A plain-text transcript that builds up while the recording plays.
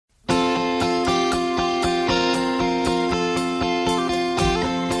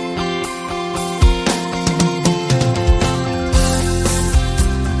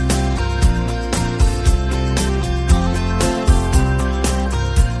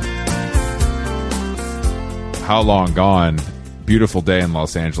How Long Gone. Beautiful day in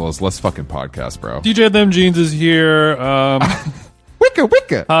Los Angeles. Let's fucking podcast, bro. DJ Them Jeans is here.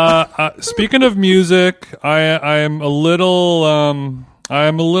 Wicca. Speaking of music, I am a little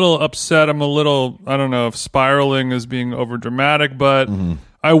upset. I'm a little, I don't know if spiraling is being over dramatic, but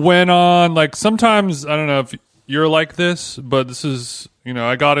I went on, like, sometimes, I don't know if you're like this, but this is,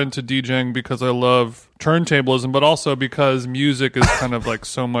 I got into DJing because I love turntablism, but also because music is kind of like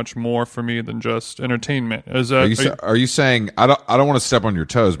so much more for me than just entertainment. Are you saying, I don't want to step on your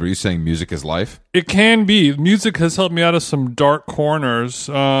toes, but are you saying music is life? It can be. Music has helped me out of some dark corners.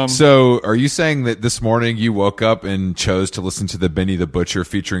 So are you saying that this morning you woke up and chose to listen to the Benny the Butcher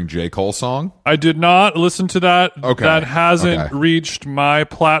featuring J. Cole song? I did not listen to that. Okay. That hasn't reached my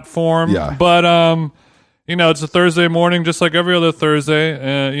platform. Yeah. But, it's a Thursday morning, just like every other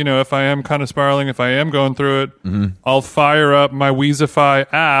Thursday. If I am kind of spiraling, if I am going through it, I'll fire up my Weezify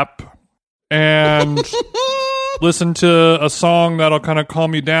app and listen to a song that'll kind of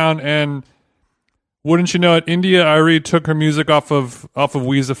calm me down. And wouldn't you know it, India Arie took her music off of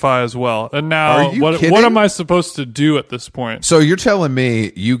Weezify as well. And now, what am I supposed to do at this point? So you're telling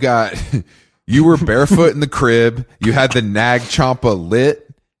me you were barefoot in the crib, you had the Nag Champa lit,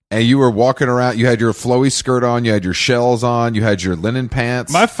 and you were walking around. You had your flowy skirt on. You had your shells on. You had your linen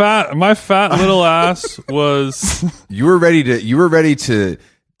pants. My fat little ass was. You were ready to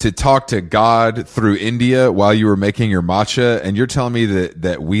talk to God through India while you were making your matcha, and you're telling me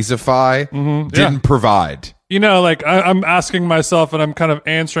that Weezify didn't provide. I'm asking myself, and I'm kind of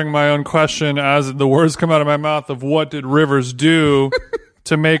answering my own question as the words come out of my mouth of what did Rivers do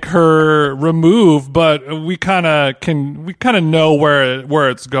to make her remove, but we kind of know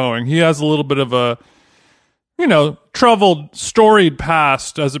where it's going. He has a little bit of a troubled, storied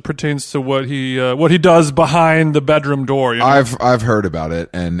past as it pertains to what he does behind the bedroom door. I've heard about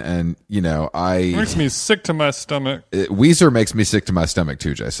it, and it makes me sick to my stomach. Weezer makes me sick to my stomach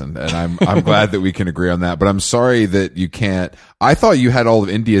too, Jason, and I'm glad that we can agree on that. But I'm sorry that you can't. I thought you had all of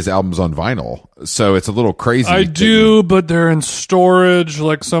India's albums on vinyl, so it's a little crazy. I do, but they're in storage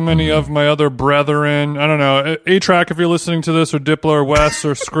like so many of my other brethren. I don't know. A-Track, if you're listening to this, or Diplo, or Wes,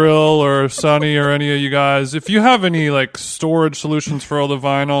 or Skrill, or Sonny, or any of you guys, if you have any like storage solutions for all the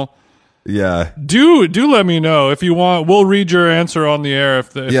vinyl, do let me know if you want. We'll read your answer on the air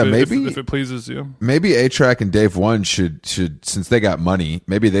if it pleases you. Maybe A-Track and Dave One should, since they got money,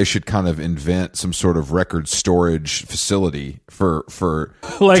 maybe they should kind of invent some sort of record storage facility for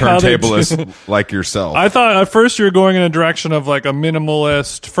like turntablists like yourself. I thought at first you were going in a direction of like a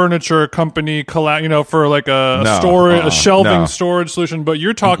minimalist furniture company, for like a shelving storage solution. But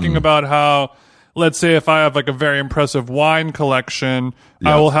you're talking about how, let's say if I have like a very impressive wine collection,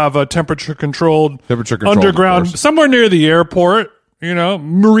 I will have a temperature controlled underground somewhere near the airport.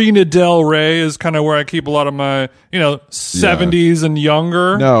 Marina Del Rey is kind of where I keep a lot of my 70s and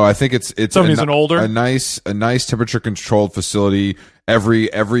younger. No, I think it's 70s and older. A nice temperature controlled facility. Every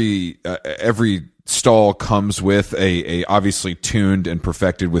stall comes with a obviously tuned and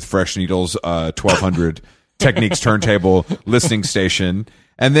perfected with Fresh Needles 1200 Techniques turntable listening station.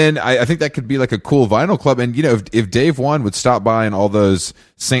 And then I think that could be like a cool vinyl club. And, if Dave One would stop by in all those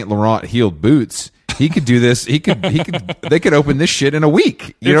Saint Laurent heeled boots, he could do this. They could open this shit in a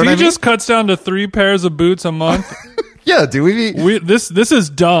week. If he just cuts down to 3 pairs of boots a month. Yeah, dude. This is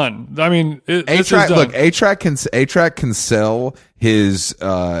done. I mean, A-Track, look, A-Track can sell his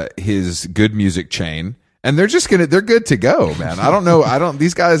good music chain. And they're good to go, man. I don't know.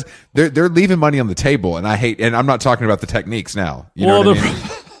 These guys, they're leaving money on the table, and I'm not talking about the techniques now. You know what I mean?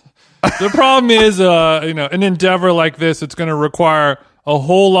 The problem is, an endeavor like this, it's going to require a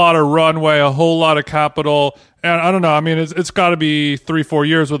whole lot of runway, a whole lot of capital. And I don't know. I mean, it's got to be 3-4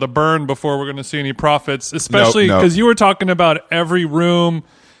 years with a burn before we're going to see any profits, especially because you were talking about every room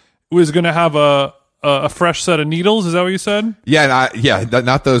was going to have a fresh set of needles. Is that what you said? Yeah,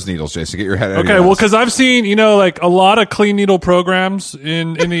 not those needles, Jason. Get your head out of your Okay, well, because I've seen, like a lot of clean needle programs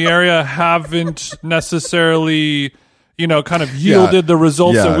in the area haven't necessarily, kind of yielded the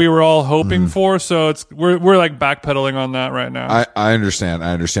results that we were all hoping for. So we're like backpedaling on that right now. I understand.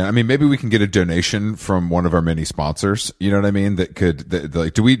 I mean, maybe we can get a donation from one of our many sponsors. You know what I mean?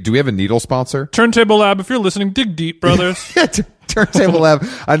 Do we have a needle sponsor? Turntable Lab. If you're listening, dig deep, brothers. Turntable Lab.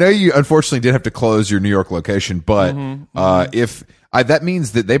 I know you unfortunately did have to close your New York location, but that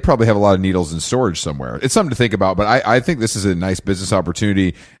means that they probably have a lot of needles in storage somewhere. It's something to think about, but I think this is a nice business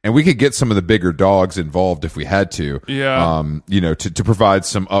opportunity, and we could get some of the bigger dogs involved if we had to. Yeah. To provide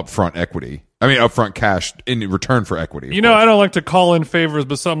some upfront equity. I mean, upfront cash in return for equity. You know, I don't like to call in favors,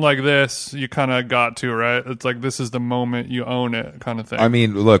 but something like this, you kind of got to, right? It's like, this is the moment you own it kind of thing. I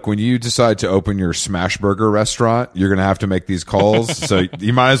mean, look, when you decide to open your smash burger restaurant, you're going to have to make these calls. So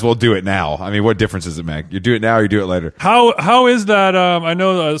you might as well do it now. I mean, what difference does it make? You do it now or you do it later. How is that? I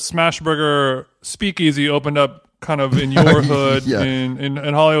know Smash Burger Speakeasy opened up kind of in your hood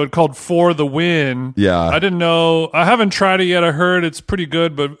in Hollywood called For the Win. Yeah. I didn't know. I haven't tried it yet. I heard it's pretty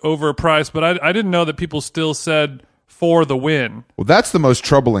good, but overpriced. But I didn't know that people still said For the Win. Well, that's the most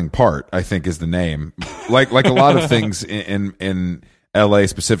troubling part, I think, is the name. Like a lot of things in LA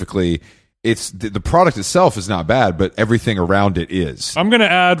specifically, it's the product itself is not bad, but everything around it is. I'm going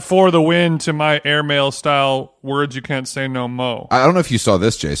to add For the Win to my airmail style words you can't say no mo. I don't know if you saw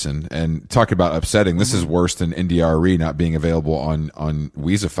this, Jason, and talk about upsetting. This is worse than NDRE not being available on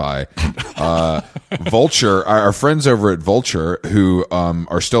Weezify. Vulture, our friends over at Vulture, who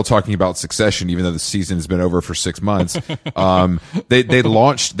are still talking about Succession, even though the season has been over for 6 months. They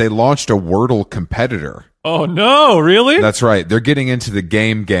launched a Wordle competitor. Oh no! Really? That's right. They're getting into the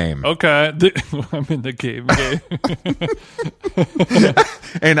game. Okay, I'm in the game.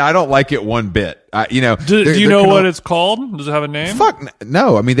 And I don't like it one bit. Do you know what it's called? Does it have a name? Fuck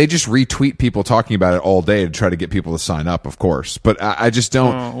no. I mean, they just retweet people talking about it all day to try to get people to sign up, of course. But I just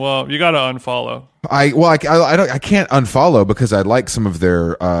don't. Well, you got to unfollow. I can't unfollow because I like some of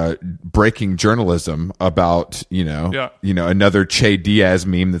their breaking journalism about another Che Diaz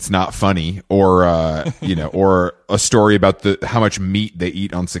meme that's not funny, or or a story about how much meat they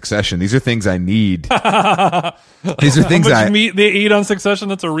eat on Succession. These are things I need. These are things how much meat they eat on Succession.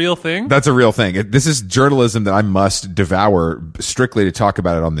 That's a real thing. That's a real thing. This is journalism that I must devour strictly to talk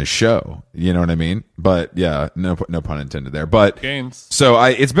about it on this show. You know what I mean? But yeah, no pun intended there. But gains. So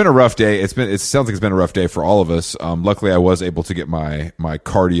it's been a rough day. It sounds like it's been a rough day for all of us. Luckily, I was able to get my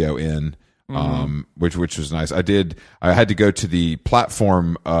cardio in, which was nice. I had to go to the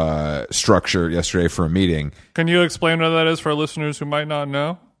platform structure yesterday for a meeting. Can you explain what that is for listeners who might not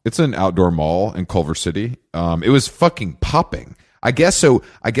know? It's an outdoor mall in Culver City. It was fucking popping. I guess so.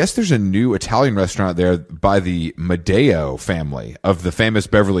 I guess there's a new Italian restaurant there by the Madeo family of the famous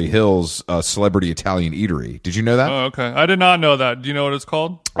Beverly Hills celebrity Italian eatery. Did you know that? Oh, okay. I did not know that. Do you know what it's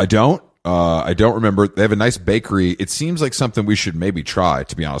called? I don't. I don't remember. They have a nice bakery. It seems like something we should maybe try,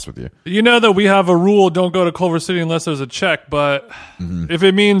 to be honest with you. You know that we have a rule, don't go to Culver City unless there's a check, but if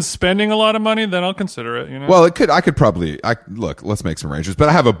it means spending a lot of money, then I'll consider it, Well, I could probably look, let's make some arrangements. But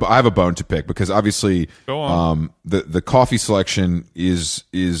I have a bone to pick because obviously the coffee selection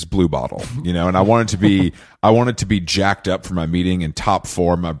is Blue Bottle, and I want it to be jacked up for my meeting in top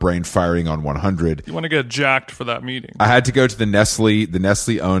form, my brain firing on 100. You want to get jacked for that meeting. I had to go to the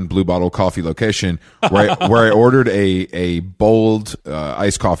Nestle owned Blue Bottle coffee location where I ordered a bold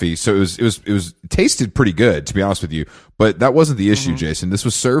iced coffee. So it was tasted pretty good, to be honest with you. But that wasn't the issue, Jason. This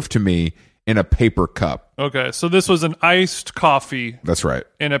was served to me in a paper cup. Okay, so this was an iced coffee. That's right.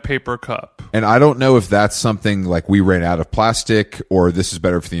 In a paper cup. And I don't know if that's something like we ran out of plastic, or this is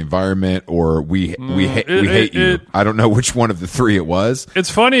better for the environment, or we hate you. I don't know which one of the three it was.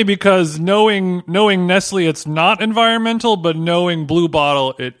 It's funny because knowing Nestle, it's not environmental, but knowing Blue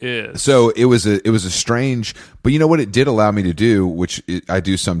Bottle, it is. So it was a strange. But you know what it did allow me to do, which I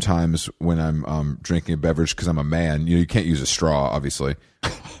do sometimes when I'm drinking a beverage because I'm a man. You can't use a straw, obviously.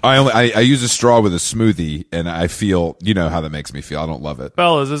 I use a straw with a smoothie, and I feel, how that makes me feel. I don't love it.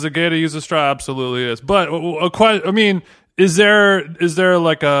 Fellas, is it gay to use a straw? Absolutely is. But is there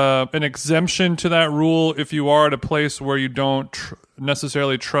like an exemption to that rule if you are at a place where you don't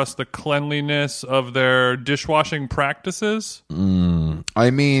necessarily trust the cleanliness of their dishwashing practices? I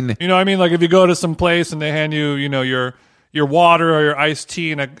mean, like if you go to some place and they hand you, your water or your iced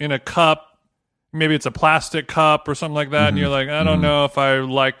tea in a cup. Maybe it's a plastic cup or something like that, and you're like, I don't know if I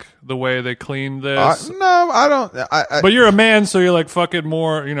like the way they clean this. No, I don't. But you're a man, so you're like, fuck it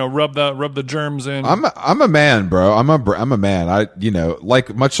more. Rub the germs in. I'm a man, bro. I'm a man.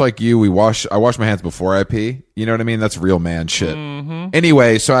 Much like you, I wash my hands before I pee. You know what I mean? That's real man shit.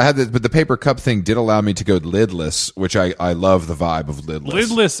 Anyway, so I had but the paper cup thing did allow me to go lidless, which I love the vibe of lidless.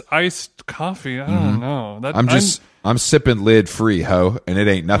 Lidless iced coffee. I don't know. I'm sipping lid free, ho, and it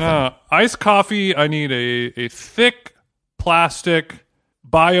ain't nothing. Iced coffee, I need a thick plastic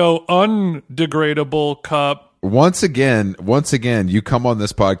bio undegradable cup. Once again, you come on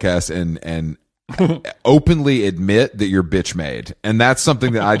this podcast and openly admit that you're bitch made, and that's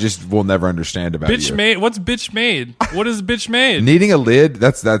something that I just will never understand about bitch you. made? What's bitch made? What is bitch made? Needing a lid?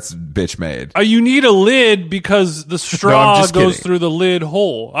 That's bitch made. You need a lid because the straw goes kidding. through the lid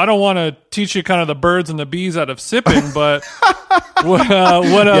hole. I don't want to teach you kind of the birds and the bees out of sipping, but when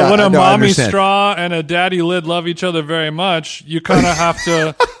a mommy straw and a daddy lid love each other very much, you kind of have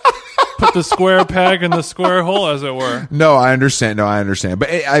to put the square peg in the square hole, as it were. No, I understand. But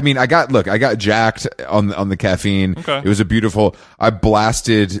I mean, I got jacked on the caffeine. Okay. It was a beautiful. I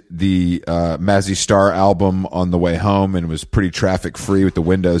blasted the Mazzy Star album on the way home and was pretty traffic free with the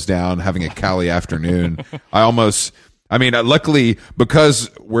windows down, having a Cali afternoon. Luckily,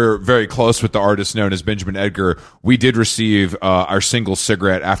 because we're very close with the artist known as Benjamin Edgar, we did receive our single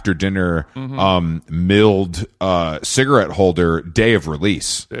cigarette after dinner milled cigarette holder day of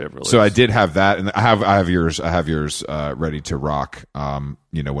release. So I did have that, and I have yours ready to rock.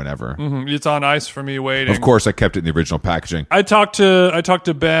 Whenever. It's on ice for me waiting. Of course, I kept it in the original packaging. I talked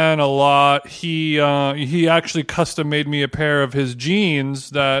to Ben a lot. He actually custom made me a pair of his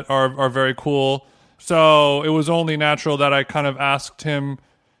jeans that are very cool. So it was only natural that I kind of asked him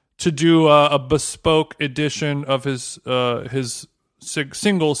to do a bespoke edition of his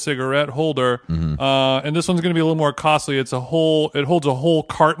single cigarette holder. And this one's going to be a little more costly. It holds a whole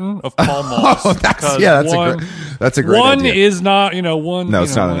carton of Pall Malls. That's a great one idea. is not, one. No,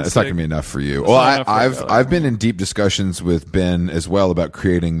 it's not. It's not going to be enough for you. Well, I've been in deep discussions with Ben as well about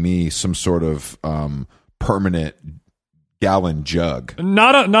creating me some sort of permanent gallon jug.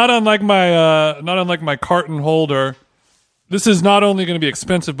 Not unlike my carton holder. This is not only going to be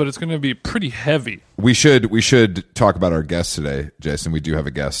expensive, but it's going to be pretty heavy. We should talk about our guest today, Jason. We do have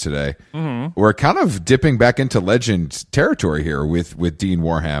a guest today. We're kind of dipping back into legend territory here with Dean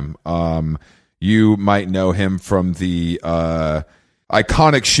Warham. You might know him from the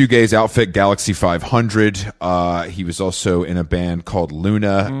iconic shoegaze outfit Galaxy 500. He was also in a band called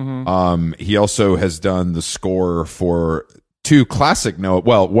Luna. He also has done the score for one classic Noah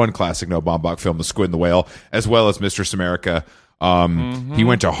Baumbach film, The Squid and the Whale, as well as Mistress America. He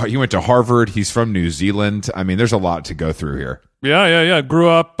went to Harvard. He's from New Zealand. I mean, there's a lot to go through here. Yeah. Grew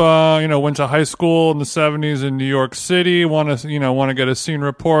up, went to high school in the 70s in New York City. Want to get a scene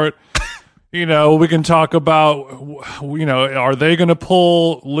report. We can talk about, are they going to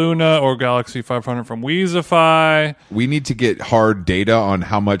pull Luna or Galaxy 500 from Weezify? We need to get hard data on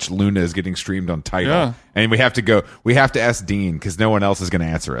how much Luna is getting streamed on Tidal. Yeah. And we have to ask Dean because no one else is going to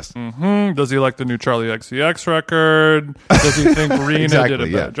answer us. Does he like the new Charlie XCX record? Does he think Rena did a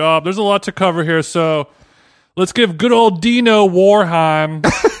better job? There's a lot to cover here. So let's give good old Dino Warheim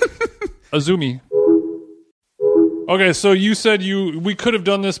a zoomie. Okay, so you said we could have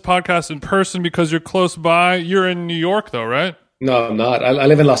done this podcast in person because you're close by. You're in New York, though, right? No, I'm not. I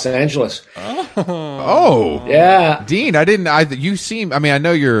live in Los Angeles. Oh, yeah. Dean, you seem. I mean, I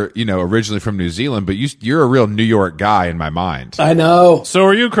know you're, originally from New Zealand, but you're a real New York guy in my mind. I know. So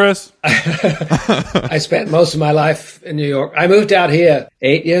are you, Chris? I spent most of my life in New York. I moved out here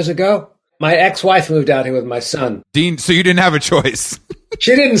 8 years ago. My ex-wife moved out here with my son. Dean, so you didn't have a choice.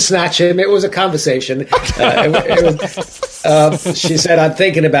 She didn't snatch him. It was a conversation. She said, "I'm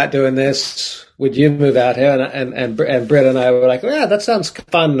thinking about doing this. Would you move out here?" And Britt and I were like, "Yeah, that sounds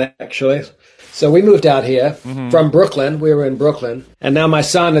fun, actually." So we moved out here from Brooklyn. We were in Brooklyn, and now my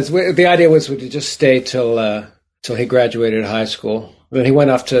son is. The idea was to just stay till he graduated high school. Then he went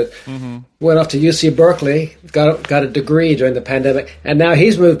off to UC Berkeley, got a degree during the pandemic, and now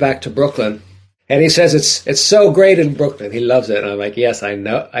he's moved back to Brooklyn. And he says it's so great in Brooklyn. He loves it. And I'm like, yes, I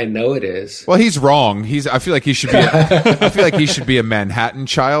know it is. Well, he's wrong. I feel like he should be a Manhattan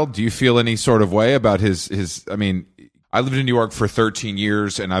child. Do you feel any sort of way about his? I mean, I lived in New York for 13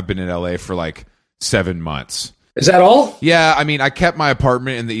 years, and I've been in LA for like 7 months. Is that all? Yeah, I mean, I kept my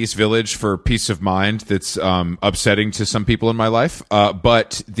apartment in the East Village for peace of mind. That's upsetting to some people in my life.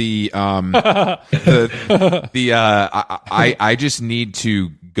 But I just need to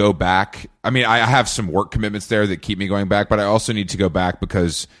go back. I mean, I have some work commitments there that keep me going back, but I also need to go back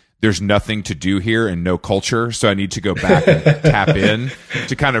because there's nothing to do here and no culture. So I need to go back and tap in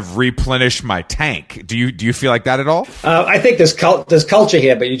to kind of replenish my tank. Do you feel like that at all? I think there's culture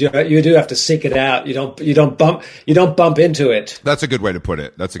here, but you do have to seek it out. You don't bump into it. That's a good way to put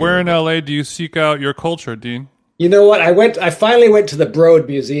it. Where in LA do you seek out your culture, Dean? You know what? I finally went to the Broad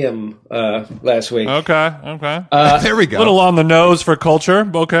Museum last week. Okay. There we go. A little on the nose for culture.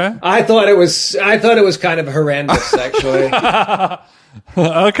 Okay. I thought it was kind of horrendous, actually.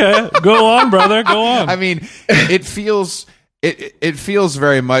 Okay, go on, brother. Go on. I mean, it feels It feels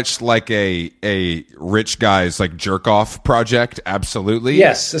very much like a rich guy's like jerk off project. Absolutely.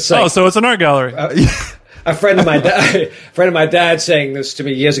 Yes. It's like, so it's an art gallery. A friend of my dad saying this to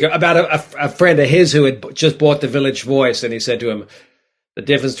me years ago about a friend of his who had just bought the Village Voice, and he said to him, "The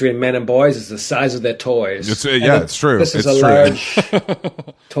difference between men and boys is the size of their toys." It's true. This is it's a true. large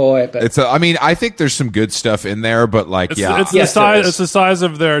toy, but I mean, I think there's some good stuff in there, but like, It's the size. It's the size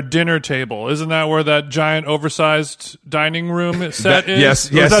of their dinner table. Isn't that where that giant, oversized dining room set is?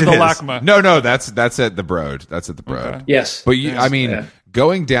 Yes, Or is that it the is. LACMA? No, that's at the Broad. That's at the Broad. Okay. yes. But I mean, yeah.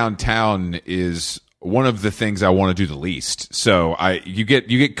 going downtown is one of the things I want to do the least. So you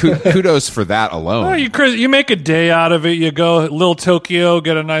get kudos for that alone. Oh, you make a day out of it. You go Little Tokyo,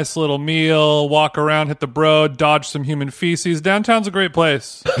 get a nice little meal, walk around, hit the Broad, dodge some human feces. Downtown's a great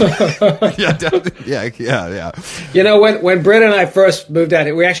place. yeah. You know, when Britt and I first moved out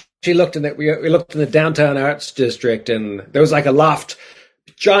here, we actually looked in the downtown arts district, and there was like a loft,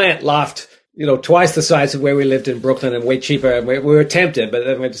 giant loft, you know, twice the size of where we lived in Brooklyn and way cheaper. And we were tempted, but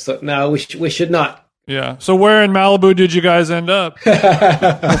then we just thought, no, we should not. Yeah. So where in Malibu did you guys end up?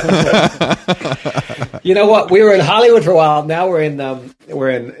 You know what? We were in Hollywood for a while. Now we're in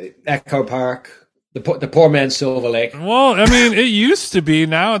Echo Park, the poor man's Silver Lake. Well, I mean, it used to be.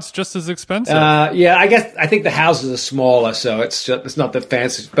 Now it's just as expensive. Yeah, I think the houses are smaller, so it's not the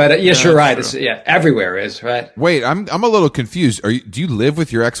fancy. But yes, you're right. It's, everywhere is right. Wait, I'm a little confused. Do you live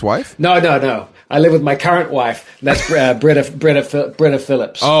with your ex-wife? No. I live with my current wife. And that's Britta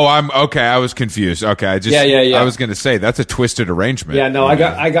Phillips. Oh, I'm okay. I was confused. Okay, I was going to say that's a twisted arrangement. Yeah, no,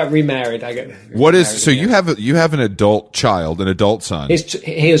 I got remarried. What is so? Again. You have an adult child, an adult son.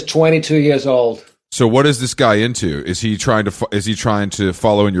 He is 22 years old. So what is this guy into? Is he trying to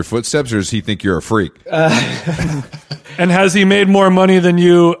follow in your footsteps, or does he think you're a freak? And has he made more money than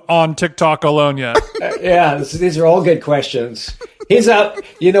you on TikTok alone yet? Yeah, these are all good questions. He's up.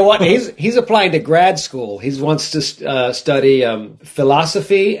 You know what? He's applying to grad school. He wants to study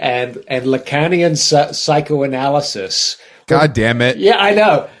philosophy and Lacanian psychoanalysis. God damn it! Yeah, I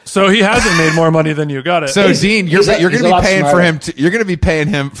know. So he hasn't made more money than you. Got it. So Dean, you're going to be paying smarter. for him. You're going to be paying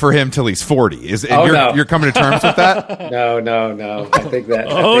him for him till he's 40. You're coming to terms with that? No. I think that.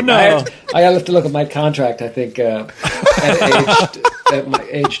 No. I have to look at my contract. I think at my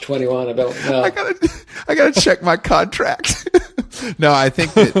age 21. I don't know. I gotta check my contract. No, I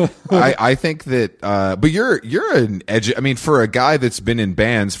think that I think that. But you're an edge. I mean, for a guy that's been in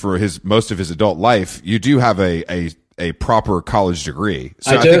bands for most of his adult life, you do have a proper college degree.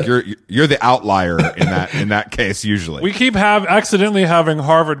 So I think you're the outlier in that case usually. We keep accidentally having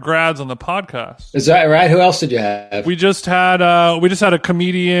Harvard grads on the podcast. Is that right? Who else did you have? We just had a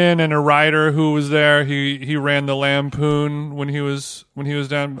comedian and a writer who was there. He ran the Lampoon when he was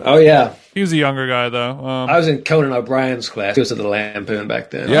down. Oh yeah, he was a younger guy though. I was in Conan O'Brien's class. He was at the Lampoon back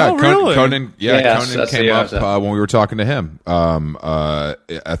then. Yeah, oh, really? Conan. Yeah, Conan came up yeah. when we were talking to him. I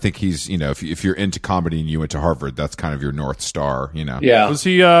think he's if you're into comedy and you went to Harvard, that's kind of your North Star. Yeah. Was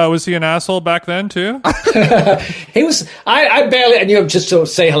he an asshole back then too? He was. I barely knew him just to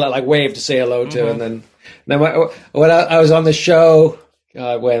say hello, like wave to say hello to, and then when I was on the show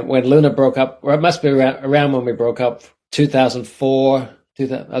when Luna broke up, or it must be around when we broke up, 2004.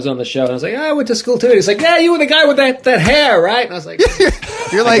 I was on the show and I was like, I went to school too. And he's like, yeah, you were the guy with that hair, right? And I was like,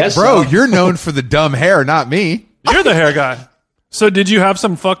 you're like, bro, you're known for the dumb hair, not me. You're the hair guy. So did you have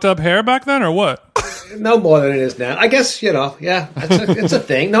some fucked up hair back then or what? No more than it is now. I guess, yeah, it's a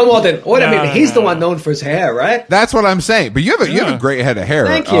thing. No more than what? I mean, he's the one known for his hair, right? That's what I'm saying. But you have a great head of hair.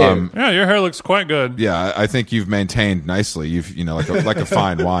 Thank you. Yeah, your hair looks quite good. Yeah, I think you've maintained nicely. You've like a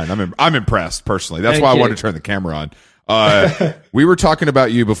fine wine. I'm impressed personally. That's Thank why you. I wanted to turn the camera on. We were talking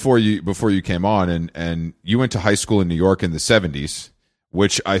about you before you came on, and you went to high school in New York in the 70s,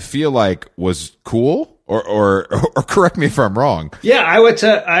 which I feel like was cool. Or correct me if I'm wrong. Yeah, I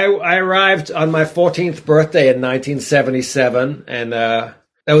arrived on my 14th birthday in 1977, and that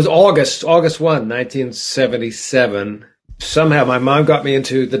was August 1, 1977. Somehow my mom got me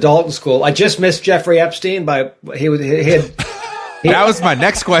into the Dalton School. I just missed Jeffrey Epstein That was my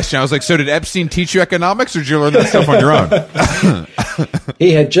next question. I was like, so did Epstein teach you economics, or did you learn that stuff on your own?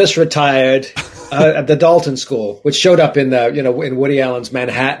 He had just retired at the Dalton School, which showed up in in Woody Allen's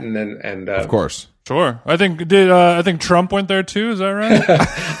Manhattan, and of course. Sure. I think Trump went there too. Is that right?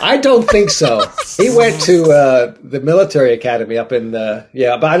 I don't think so. He went to the military academy up in but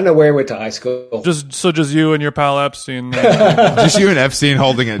I don't know where he went to high school. Just you and your pal Epstein. Just you and Epstein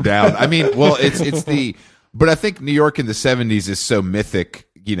holding it down. I mean, well, but I think New York in the 70s is so mythic,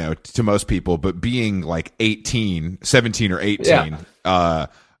 to most people, but being like 17 or 18,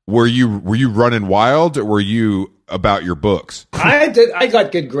 were you running wild, or were you about your books? I did. I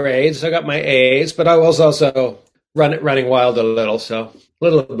got good grades. I got my A's, but I was also running wild a little. So a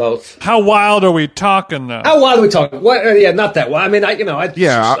little of both. How wild are we talking now? How wild are we talking? What? Yeah, not that wild. I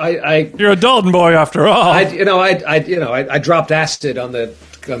mean, you're a Dalton boy after all. I dropped acid on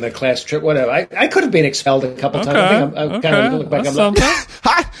the class trip. Whatever. I could have been expelled a couple times. I think I'm kind of look back.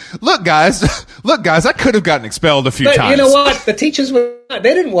 Look, guys. I could have gotten expelled a few times. You know what? The teachers they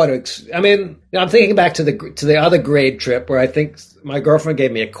didn't want to. I mean, I'm thinking back to the other grade trip where I think my girlfriend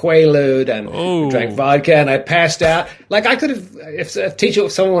gave me a Quaalude and drank vodka and I passed out. Like I could have, if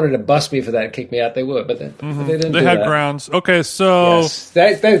someone wanted to bust me for that and kick me out, they would, but they didn't. They had grounds. Okay, so yes,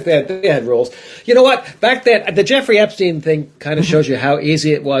 they had rules. You know what? Back then, the Jeffrey Epstein thing kind of shows you how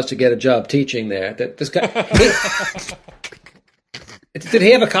easy it was to get a job teaching there. That this guy. Did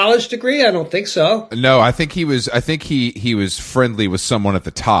he have a college degree? I don't think so. No, I think he was friendly with someone at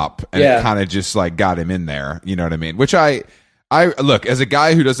the top, and it kind of just like got him in there. You know what I mean? Which I look, as a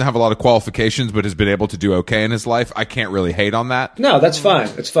guy who doesn't have a lot of qualifications but has been able to do okay in his life, I can't really hate on that. No, that's fine.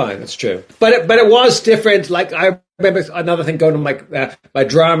 It's fine. It's true. But it was different. Like I remember another thing, going to my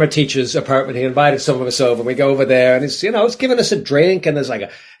drama teacher's apartment. He invited some of us over, and we go over there, and he's giving us a drink, and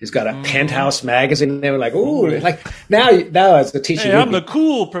he's got a Penthouse magazine. And they were like, ooh, like now as the teacher, hey, I'm the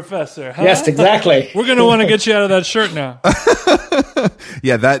cool professor. Huh? Yes, exactly. We're gonna want to get you out of that shirt now.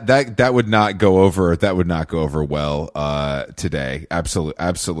 Yeah, that would not go over. That would not go over well today.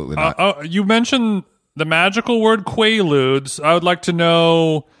 Absolutely not. You mentioned the magical word Quaaludes. I would like to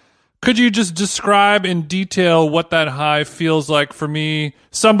know. Could you just describe in detail what that high feels like for me,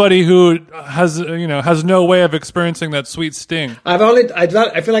 somebody who has no way of experiencing that sweet sting? I feel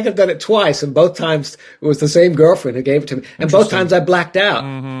like I've done it twice, and both times it was the same girlfriend who gave it to me, and both times I blacked out.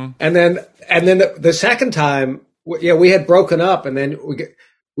 Mm-hmm. And then the second time, we had broken up, and then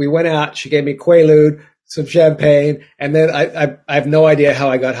we went out. She gave me Quaalude, some champagne, and then I have no idea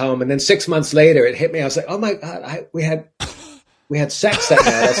how I got home. And then 6 months later, it hit me. I was like, oh my God, we had sex that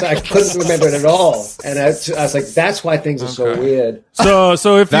night. I couldn't remember it at all, and I was like, "That's why things are so weird." So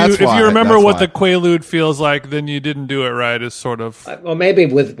if you remember what the Quaalude feels like, then you didn't do it right. Is sort of well, maybe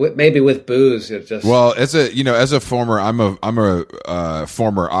with booze. It just as a former, I'm a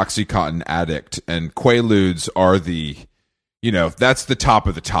former OxyContin addict, and Quaaludes are the. That's the top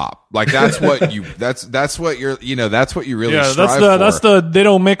of the top. Like that's what you. That's what you're. That's what you really. Strive for. That's the. They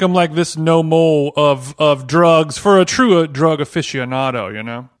don't make them like this no more of drugs for a true drug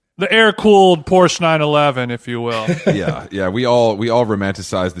aficionado. The air-cooled Porsche 911, if you will. Yeah. We all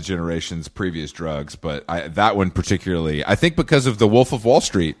romanticize the generation's previous drugs, but that one particularly, I think because of The Wolf of Wall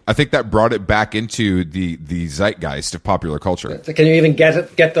Street, I think that brought it back into the zeitgeist of popular culture. Can you even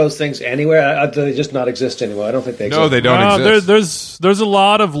get those things anywhere? Do they just not exist anymore? I don't think they exist. No, they don't exist. There's a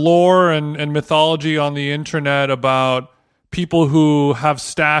lot of lore and mythology on the internet about people who have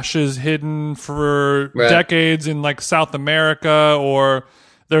stashes hidden for decades in like South America, or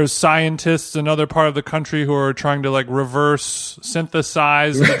there's scientists in other part of the country who are trying to like reverse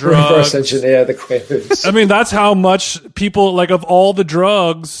synthesize the drugs. Reverse engineer the Quaaludes. I mean, that's how much people, like, of all the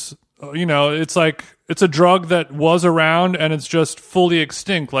drugs, it's like, it's a drug that was around and it's just fully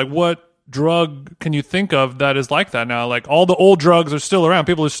extinct. Like, what drug can you think of that is like that now? Like, all the old drugs are still around.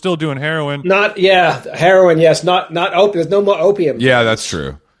 People are still doing heroin. Heroin, yes. Not opium. There's no more opium. Yeah, that's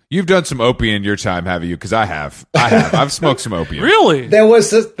true. You've done some opium in your time, have you? Because I have. I've smoked some opium. Really? There was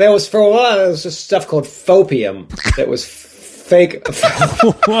for a while. There was this stuff called fopium that was fake.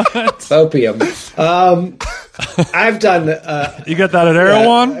 What? Fopium. I've done. You got that at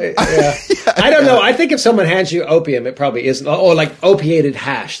Erewhon? Yeah. I don't know. I think if someone hands you opium, it probably isn't. Or like opiated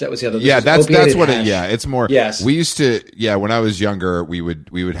hash. That was the other. Yeah, that's what it. Yeah, it's more. Yes. We used to. Yeah, when I was younger, we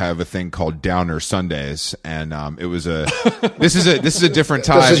would have a thing called Downer Sundays, and it was a. This is a different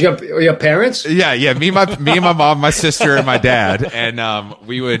time. This is your parents? Yeah. Me and my mom, my sister, and my dad, and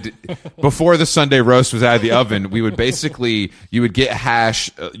we would, before the Sunday roast was out of the oven, we would basically, you would get hash,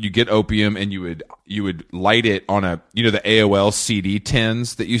 you get opium, and you would light it on the AOL CD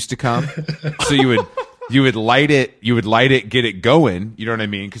tins that used to come. So you would light it, get it going. You know what I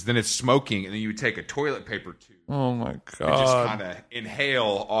mean? Because then it's smoking, and then you would take a toilet paper tube. Oh my God! And just kind of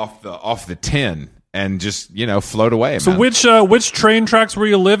inhale off the tin. And just, float away. So man. Which train tracks were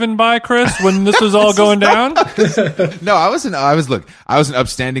you living by, Chris, when this was all going down? No, I was an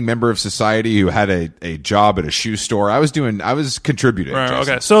upstanding member of society who had a job at a shoe store. I was contributing. Right,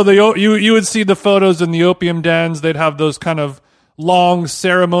 okay. So you would see the photos in the opium dens. They'd have those kind of long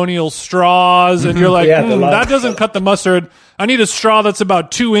ceremonial straws, and you're like, that doesn't cut the mustard. I need a straw that's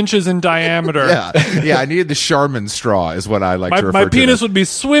about 2 inches in diameter. Yeah, I needed the Charmin straw is what I like to refer to. My penis would be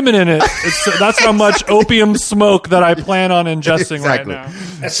swimming in it. That's how much opium smoke that I plan on ingesting right now.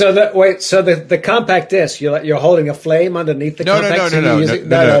 So the compact disc, you're holding a flame underneath the compact CD?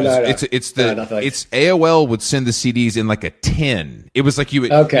 No. It's AOL would send the CDs in like a tin. It was like you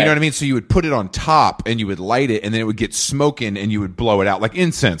would, you know what I mean? So you would put it on top and you would light it, and then it would get smoking and you would blow it out like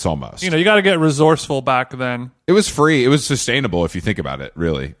incense almost. You got to get resourceful back then. It was free. It was sustainable if you think about it,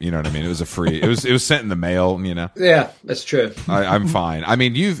 really. You know what I mean? It was it was sent in the mail, Yeah, that's true. I'm fine. I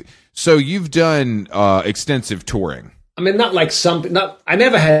mean, you've done extensive touring. I mean, I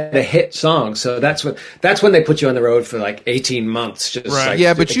never had a hit song, so that's when they put you on the road for like 18 months. Just right.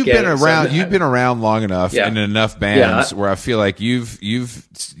 Yeah, but you've been around. You've been around long enough and in enough bands where I feel like you've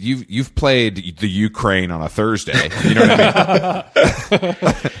played the Ukraine on a Thursday. You know what I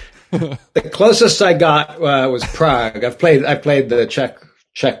mean? The closest I got was Prague. I played the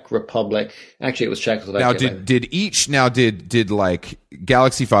Czech Republic. Actually, it was Czechoslovakia. Now, did like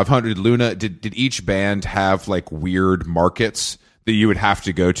Galaxy 500, Luna, did each band have like weird markets that you would have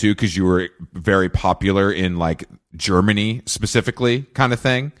to go to because you were very popular in like Germany specifically, kind of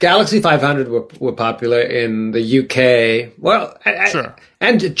thing? Galaxy 500 were popular in the UK. Well, sure.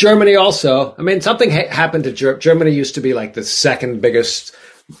 And Germany also. I mean, something happened to Germany. Used to be like the second biggest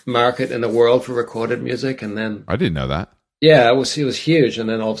market in the world for recorded music, and then I didn't know that. Yeah, it was huge, and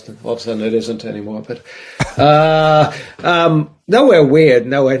then all of a sudden it isn't anymore. But nowhere weird.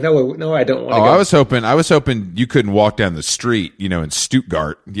 Nowhere I don't want to go. I was hoping you couldn't walk down the street, in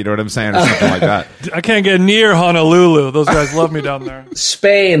Stuttgart. You know what I'm saying, or something like that. I can't get near Honolulu. Those guys love me down there.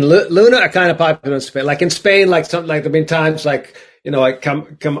 Spain, Luna are kind of popular in Spain. Like in Spain, like something like there've been times like. I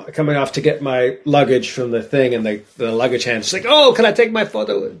coming off to get my luggage from the thing, and the luggage hand is like, "Oh, can I take my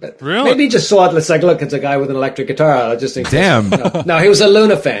photo?" But really? Maybe he just saw it. It's like, look, it's a guy with an electric guitar. I just think, damn. No, he was a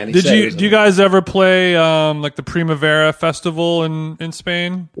Luna fan. Do you guys ever play like the Primavera Festival in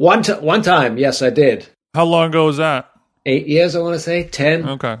Spain? One time, yes, I did. How long ago was that? 8 years, I want to say 10.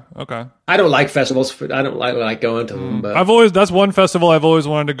 Okay. I don't like festivals. I don't like going to them. But that's one festival I've always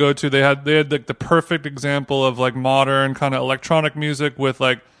wanted to go to. They had like the perfect example of like modern kind of electronic music with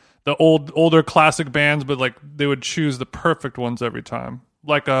like the older classic bands, but like they would choose the perfect ones every time,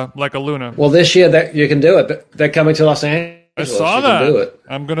 like a Luna. Well, this year youyou can do it. They're coming to Los Angeles. I saw that.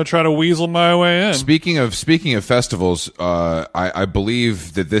 I'm gonna try to weasel my way in. Speaking of festivals, I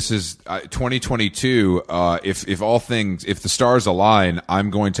believe that this is 2022. If the stars align, I'm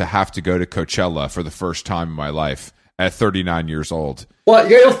going to have to go to Coachella for the first time in my life at 39 years old. Well,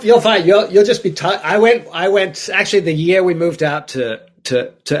 you'll find you'll just be. I went actually the year we moved out to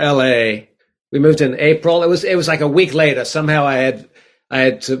LA. We moved in April. It was like a week later. Somehow I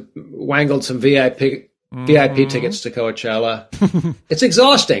had to wangled some VIP tickets to Coachella. It's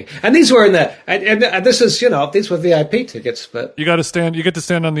exhausting, and these were and this is these were VIP tickets, but you get to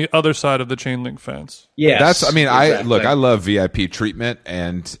stand on the other side of the chain link fence. Yes, exactly. I love VIP treatment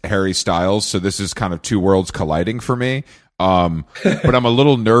and Harry Styles, so this is kind of two worlds colliding for me. But I'm a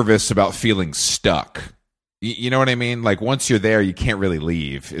little nervous about feeling stuck. You know what I mean? Like once you're there, you can't really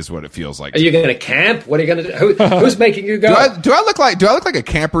leave. Is what it feels like. Are you going to camp? What are you going to do? Who's making you go? Do I look like a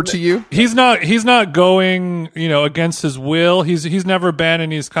camper to you? He's not going. Against his will. He's never been,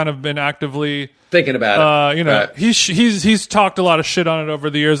 and he's kind of been actively thinking about it. Right. He's talked a lot of shit on it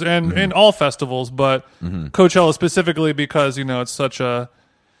over the years, and in all festivals, but Coachella specifically because it's such a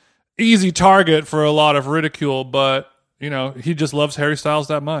easy target for a lot of ridicule, but. He just loves Harry Styles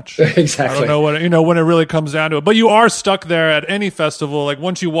that much. Exactly. I don't know when it really comes down to it. But you are stuck there at any festival. Like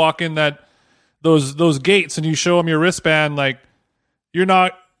once you walk in those gates and you show them your wristband, like you're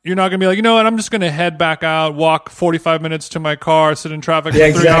not gonna be like, you know what, I'm just gonna head back out, walk 45 minutes to my car, sit in traffic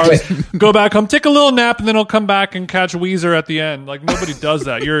for 3 hours, go back home, take a little nap, and then I'll come back and catch Weezer at the end. Like nobody does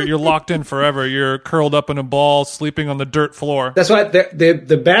that. You're locked in forever. You're curled up in a ball, sleeping on the dirt floor. That's why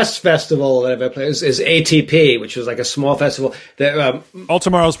the best festival that I've ever played is ATP, which was like a small festival. All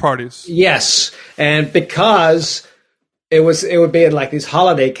Tomorrow's Parties. Yes, and because it would be in like these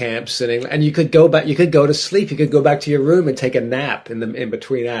holiday camps, and you could go back. You could go to sleep. You could go back to your room and take a nap in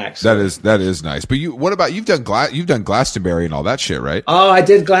between acts. That is nice. But what about you've done Glastonbury and all that shit, right? Oh, I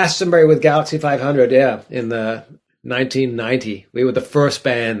did Glastonbury with Galaxy 500. Yeah, in the 1990, we were the first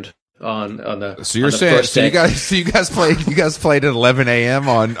band on the. So you're on the saying first take. you guys played at 11 a.m.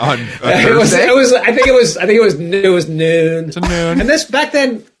 on Thursday? I think it was noon. It's noon. And this back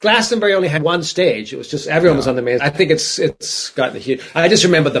then, Glastonbury only had one stage. It was just everyone was on the main. I think it's gotten huge. I just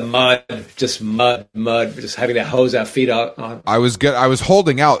remember the mud, just having to hose our feet out on. I was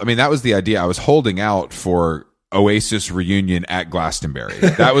holding out. I mean, that was the idea. I was holding out for Oasis reunion at Glastonbury.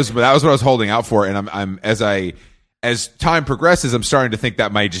 That was what I was holding out for. And I'm as time progresses, I'm starting to think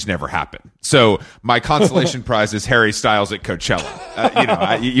that might just never happen. So my consolation prize is Harry Styles at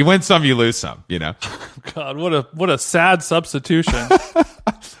Coachella. You win some, you lose some. God, what a sad substitution.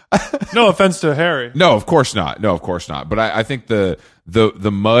 No offense to Harry. No, of course not. But I think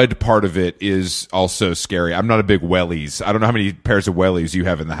the mud part of it is also scary. I'm not a big wellies. I don't know how many pairs of wellies you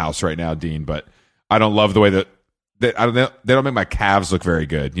have in the house right now, Dean, but I don't love the way that they don't make my calves look very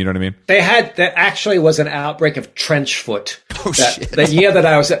good. You know what I mean? There actually was an outbreak of trench foot. Shit. The year that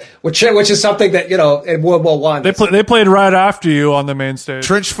I was, which is something that, in World War One. They played right after you on the main stage.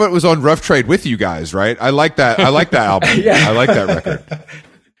 Trench foot was on Rough Trade with you guys, right? I like that album. Yeah. I like that record.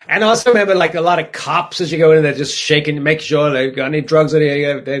 And I also remember like a lot of cops as you go in, they're just shaking, make sure they got any drugs in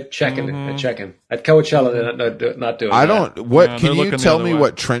here. They're checking. They're checking. At Coachella, they're not doing that. Can you tell me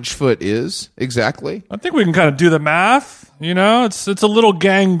what trench foot is exactly? I think we can kind of do the math. It's a little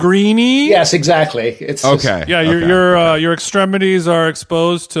gangreney. Yes, exactly. It's okay. Your extremities are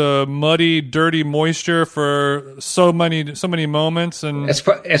exposed to muddy, dirty moisture for so many moments, and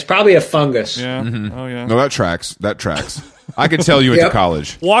it's probably a fungus. Yeah. Mm-hmm. Oh yeah. No, that tracks. I can tell you went to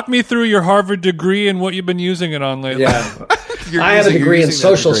college. Walk me through your Harvard degree and what you've been using it on lately. Yeah. I have a degree in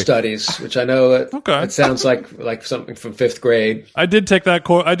social studies, which I know it sounds like something from fifth grade. I did take that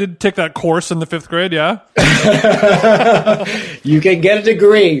course in the fifth grade. Yeah. You can get a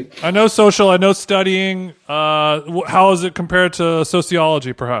degree. I know social. I know studying. How is it compared to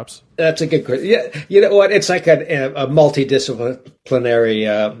sociology, perhaps? That's a good question. Yeah, you know what? It's like a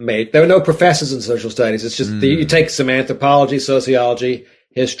multidisciplinary mate. There are no professors in social studies. It's just you take some anthropology, sociology,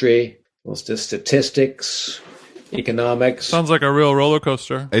 history, statistics, economics. Sounds like a real roller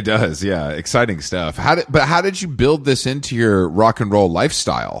coaster. It does, yeah. Exciting stuff. How did you build this into your rock and roll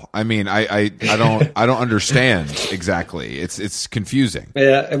lifestyle? I mean, I don't understand exactly. It's confusing.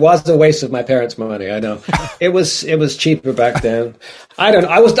 Yeah, it was a waste of my parents' money. I know. It was cheaper back then. I don't know.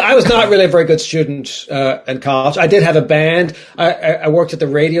 I was not really a very good student in college. I did have a band. I worked at the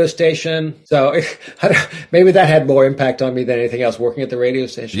radio station, so maybe that had more impact on me than anything else. Working at the radio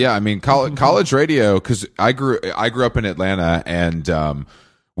station. Yeah, I mean, college radio, because I grew up in Atlanta, and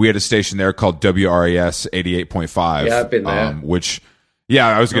we had a station there called WRAS 88.5. Yeah, I've been there. Which, yeah,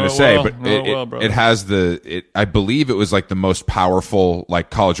 I was going to say, but it has I believe it was like the most powerful like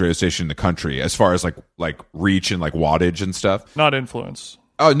college radio station in the country as far as like reach and like wattage and stuff. Not influence.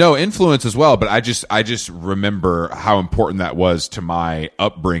 Oh no, influence as well. But I just remember how important that was to my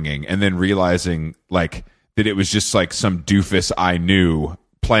upbringing, and then realizing like that it was just like some doofus I knew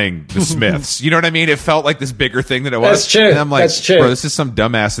playing the Smiths. You know what I mean? It felt like this bigger thing than it was. That's true. And I'm like, that's true. Bro, this is some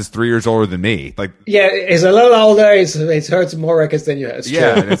dumbass that's 3 years older than me. Like, yeah, he's a little older. He's heard some more records than you. It's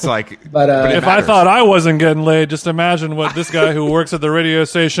yeah, true. and it's like, but if I thought I wasn't getting laid, just imagine what this guy who works at the radio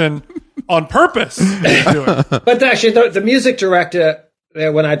station on purpose is doing. But actually, the music director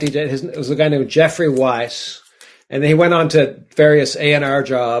when I DJed, it was a guy named Jeffrey Weiss. And then he went on to various A&R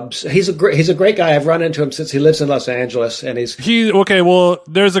jobs. He's a great guy. I've run into him since he lives in Los Angeles, and well,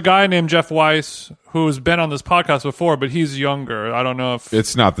 there's a guy named Jeff Weiss who's been on this podcast before, but he's younger. I don't know if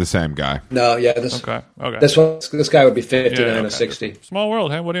it's not the same guy. No, yeah, this guy would be 59 or 60. Small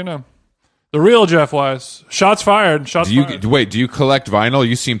world, hey, what do you know? The real Jeff Weiss. Shots fired. Fired. Wait, do you collect vinyl?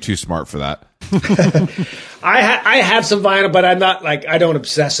 You seem too smart for that. I have some vinyl, but I'm not I don't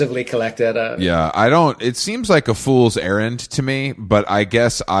obsessively collect it. Yeah, I don't. It seems like a fool's errand to me, but I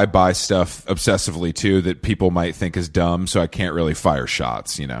guess I buy stuff obsessively too that people might think is dumb, so I can't really fire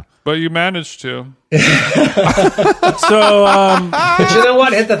shots, you know. But you managed to. So, but you know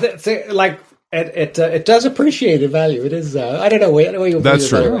what? It does appreciate in value. It is. I don't know. That's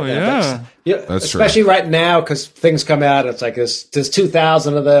true. Right now. That's especially right now because things come out. It's like there's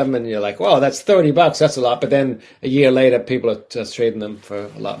 2,000 of them, and you're like, "Well, that's $30. That's a lot." But then a year later, people are just trading them for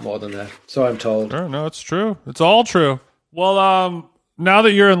a lot more than that. So I'm told. Sure, no, it's true. It's all true. Well, now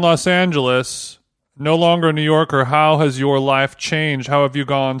that you're in Los Angeles, no longer a New Yorker, how has your life changed? How have you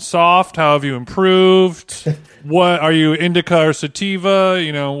gone soft? How have you improved? What are you, indica or sativa?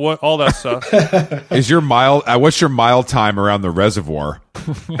 You know, what, all that stuff. Is your what's your mile time around the reservoir?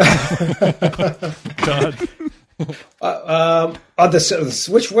 God. Where's the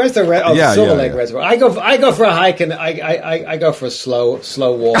Silver Lake Reservoir? I go for a hike and I go for a slow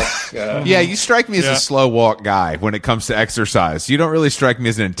walk. Yeah, you strike me as a slow walk guy when it comes to exercise. You don't really strike me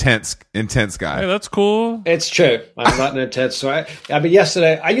as an intense guy. Hey, that's cool. It's true. I'm not an intense. So I mean,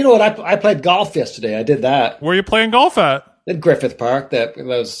 yesterday, you know what? I played golf yesterday. I did that. Where are you playing golf at? In Griffith Park,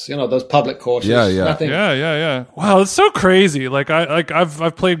 those public courses. Yeah. Wow, it's so crazy.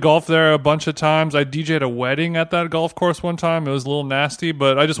 I've played golf there a bunch of times. I DJ'd a wedding at that golf course one time. It was a little nasty,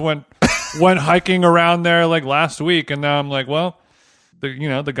 but I just went hiking around there like last week, and now I'm like, well,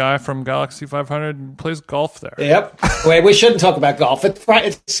 the guy from Galaxy 500 plays golf there. Yep. Wait, we shouldn't talk about golf.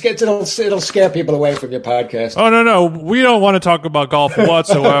 It'll scare people away from your podcast. Oh no, we don't want to talk about golf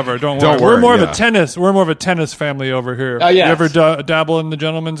whatsoever. Don't worry. We're more of a tennis. We're more of a tennis family over here. Oh yeah. You ever dabble in the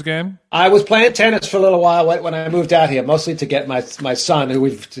gentleman's game? I was playing tennis for a little while when I moved out here, mostly to get my son, who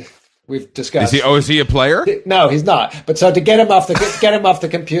we've discussed. Is he a player? No, he's not. But so to get him off the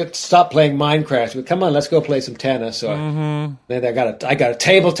computer, stop playing Minecraft. Well, come on, let's go play some tennis. So then I got a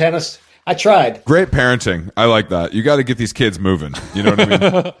table tennis. I tried. Great parenting. I like that. You got to get these kids moving. You know what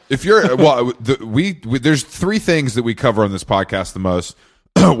I mean? If you're there's three things that we cover on this podcast the most.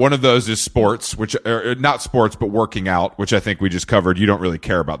 One of those is sports, which are not sports, but working out, which I think we just covered. You don't really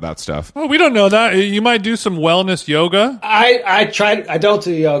care about that stuff. Oh, we don't know that. You might do some wellness yoga. I tried. I don't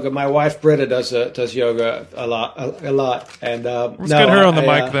do yoga. My wife Britta does yoga a lot. And let's get her on the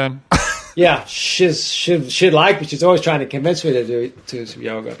mic then. Yeah, she'd like me. She's always trying to convince me to do some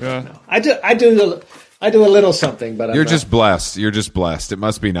yoga. Yeah. No, I do a little something, but you're just blessed. You're just blessed. It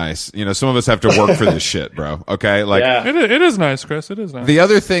must be nice. Some of us have to work for this shit, bro. Okay, it is nice, Chris. It is nice. The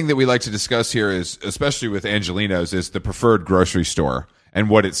other thing that we like to discuss here is, especially with Angelinos, is the preferred grocery store and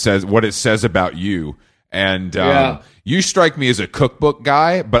what it says about you. And you strike me as a cookbook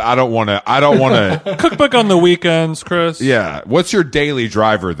guy, but I don't want to cookbook on the weekends, Chris. Yeah. What's your daily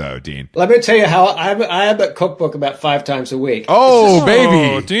driver though, Dean? Let me tell you how I am at cookbook about 5 times a week. Oh,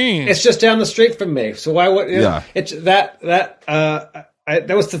 baby, Dean! It's just down the street from me, so why would it's that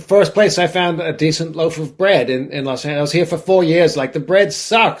was the first place I found a decent loaf of bread in Los Angeles. I was here for 4 years. Like, the bread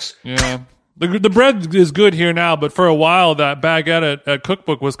sucks. Yeah. The bread is good here now, but for a while, that baguette at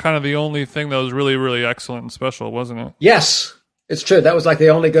Cookbook was kind of the only thing that was really, really excellent and special, wasn't it? Yes, it's true. That was like the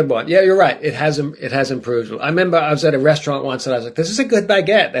only good one. Yeah, you're right. It has improved. I remember I was at a restaurant once, and I was like, "This is a good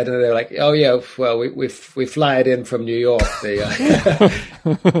baguette," and they're like, "Oh yeah, well we fly it in from New York."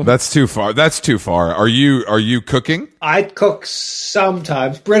 That's too far. That's too far. Are you cooking? I cook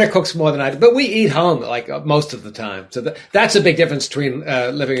sometimes. Britta cooks more than I do, but we eat home like most of the time. So that's a big difference between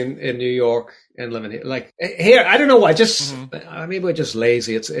living in New York and living here. Like here, I don't know why. Just maybe we're just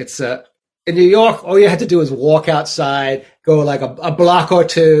lazy. It's in New York, all you had to do is walk outside, go like a block or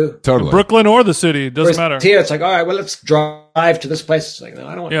two. Totally. Brooklyn or the city, doesn't matter. Here, it's like, all right, well, let's drive to this place. It's like, no,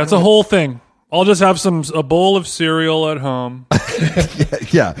 I don't want. Yeah, it's a whole thing. I'll just have a bowl of cereal at home.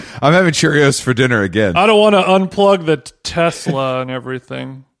 Yeah, I'm having Cheerios for dinner again. I don't want to unplug the Tesla and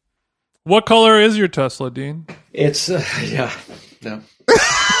everything. What color is your Tesla, Dean? It's no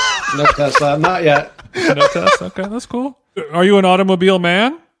Tesla, not yet. No Tesla. Okay, that's cool. Are you an automobile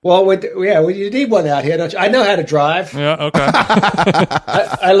man? Well, you need one out here, don't you? I know how to drive. Yeah, okay.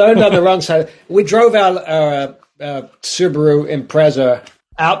 I learned on the wrong side. We drove our Subaru Impreza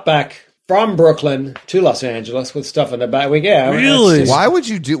Outback from Brooklyn to Los Angeles with stuff in the back. Really? Why would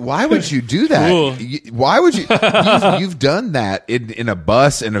you do that? Why would you? You've done that in a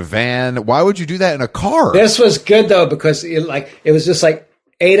bus, in a van. Why would you do that in a car? This was good though, because it was just like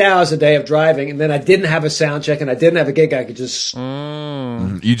 8 hours a day of driving, and then I didn't have a sound check, and I didn't have a gig. I could just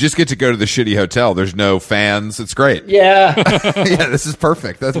you just get to go to the shitty hotel. There's no fans. It's great. Yeah, yeah. This is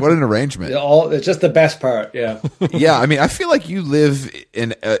perfect. That's what an arrangement. It's just the best part. Yeah, yeah. I mean, I feel like you live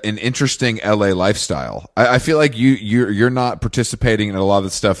in an interesting LA lifestyle. I feel like you're not participating in a lot of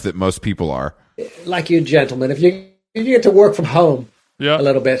the stuff that most people are. Like you gentlemen, if you get to work from home. Yeah. A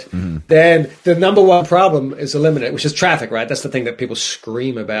little bit. Mm-hmm. Then the number one problem is eliminated, which is traffic, right? That's the thing that people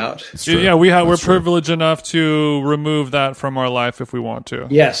scream about. Yeah, we're privileged enough to remove that from our life if we want to.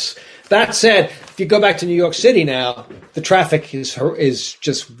 Yes. That said, if you go back to New York City now, the traffic is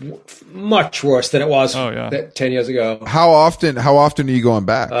just much worse than it was 10 years ago. How often are you going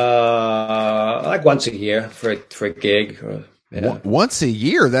back? Like once a year for a gig. Yeah. Once a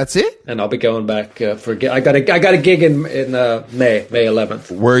year, that's it. And I'll be going back for a gig. I got a gig in May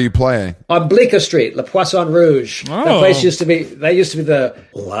 11th. Where are you playing? On Bleecker Street, Le Poisson Rouge. Oh. That place used to be the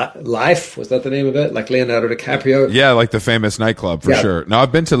Life. Was that the name of it? Like Leonardo DiCaprio. Yeah, like the famous nightclub for sure. No,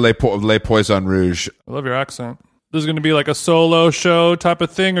 I've been to Le Poisson Rouge. I love your accent. there's going to be like a solo show type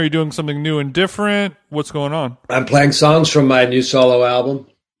of thing? Are you doing something new and different? What's going on? I'm playing songs from my new solo album,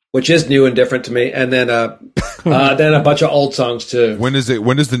 which is new and different to me, and then then a bunch of old songs too. When does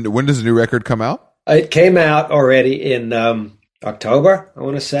the new record come out? It came out already in October, I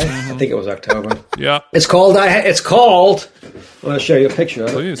want to say. I think it was October. Yeah. It's called. I want to show you a picture.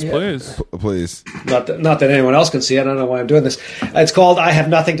 Please. Not that anyone else can see it. I don't know why I'm doing this. It's called "I Have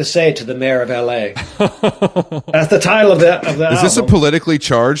Nothing to Say to the Mayor of L.A." That's the title of the album. Is this a politically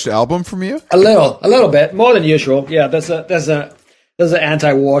charged album from you? A little bit more than usual. Yeah, there's an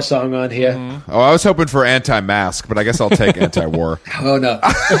anti-war song on here. Oh, I was hoping for anti-mask, but I guess I'll take anti-war. Oh no.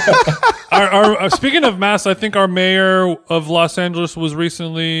 Speaking of masks, I think our mayor of Los Angeles was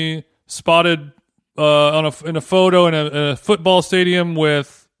recently spotted in a photo in a football stadium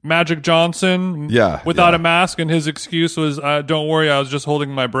with Magic Johnson without a mask, and his excuse was, don't worry, I was just holding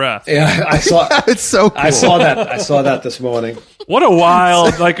my breath. Yeah, I saw it's so cool. I saw that this morning. What a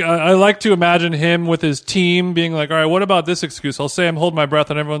wild, I like to imagine him with his team being like, all right, what about this excuse? I'll say I'm holding my breath,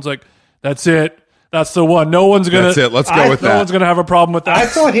 and everyone's like, that's it. That's the one. No one's going to. That's it. Let's go with that. No one's going to have a problem with that. I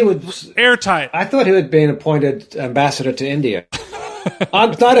thought he would. Airtight. I thought he would be appointed ambassador to India.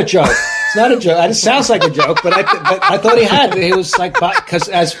 It's not a joke. It's not a joke. It sounds like a joke, but I thought he had. He was like, because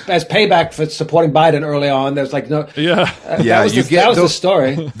as payback for supporting Biden early on, there's like no. Yeah. That was the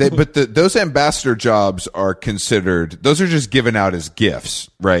story. But those ambassador jobs are considered. Those are just given out as gifts,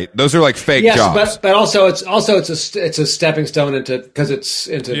 right? Those are like fake jobs. Yes, but also it's a stepping stone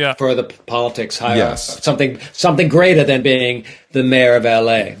into further politics. Higher, yes. Something greater than being the mayor of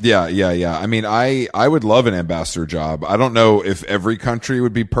LA. Yeah. I mean, I would love an ambassador job. I don't know if every country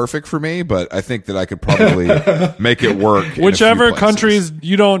would be perfect for me, but I think that I could probably make it work. Whichever countries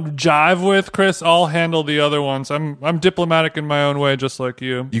you don't jive with, Chris, I'll handle the other ones. I'm diplomatic in my own way, just like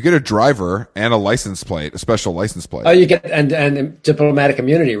you. You get a driver and a license plate, a special license plate. Oh, you get and diplomatic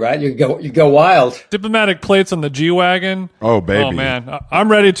immunity, right? You go wild. Diplomatic plates on the G-Wagon. Oh, baby. Oh man, I'm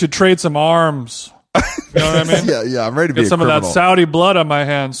ready to trade some arms. You know what I mean? Yeah, I'm ready to be a some criminal. of that Saudi blood on my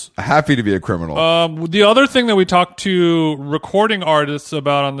hands. Happy to be a criminal. The other thing that we talk to recording artists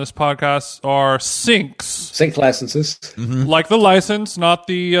about on this podcast are syncs. Sync licenses. Mm-hmm. Like the license, not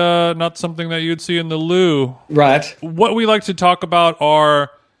not something that you'd see in the loo. Right. What we like to talk about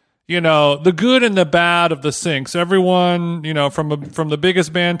are, the good and the bad of the syncs. Everyone, from the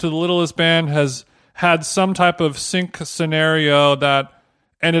biggest band to the littlest band has had some type of sync scenario that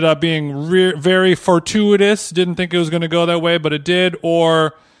ended up being very fortuitous. Didn't think it was going to go that way, but it did.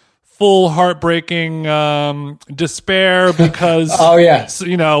 Or full heartbreaking despair because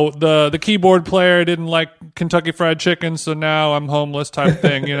the keyboard player didn't like Kentucky Fried Chicken, so now I'm homeless type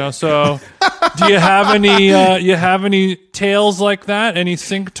thing. So do you have any tales like that? Any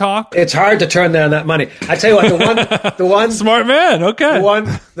sync talk? It's hard to turn down that money. I tell you what, the one smart man. Okay,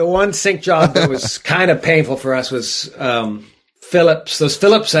 the one sync job that was kind of painful for us was Philips. Those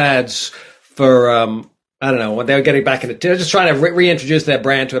Philips ads for I don't know, when they were getting back into, they're just trying to reintroduce their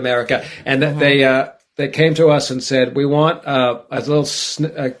brand to America, and they came to us and said, we want a little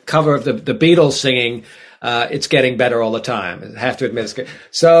cover of the Beatles singing "It's Getting Better All the Time." I have to admit, it's good.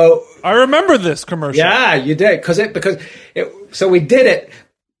 So I remember this commercial. Yeah, you did, so we did it,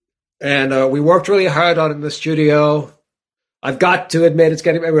 and we worked really hard on it in the studio. I've got to admit it's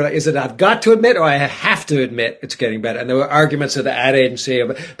getting better. Is it I've got to admit or I have to admit it's getting better? And there were arguments at the ad agency,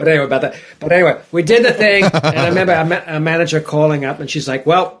 but anyway, about that. But anyway, we did the thing, and I remember a manager calling up, and she's like,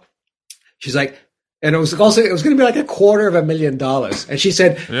 and it was going to be like $250,000. And she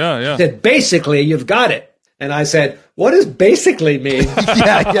said, yeah. She said, basically, you've got it. And I said, what does basically mean?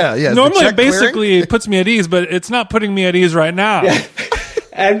 Yeah. Normally, basically, it puts me at ease, but it's not putting me at ease right now. Yeah.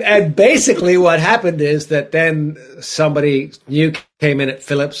 And basically what happened is that then somebody new came in at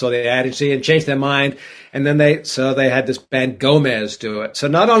Philips or the ad agency and changed their mind. And then they had this band Gomez do it. So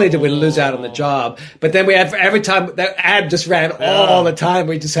not only did we lose out on the job, but then we had, for every time that ad just ran all the time,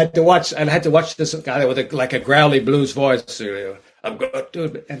 we just had to watch, and I had to watch this guy with a growly blues voice. I'm going to do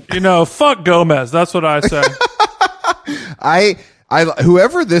it. Fuck Gomez. That's what I say.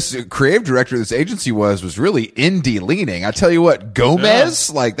 Whoever this creative director of this agency was really indie leaning. I tell you what, Gomez,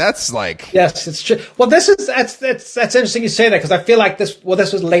 that's like. Yes, it's true. Well, that's interesting you say that, because I feel like this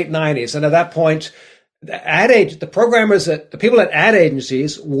was late 90s. And at that point, the programmers the people at ad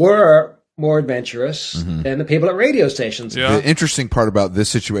agencies were more adventurous than the people at radio stations. Yeah. The interesting part about this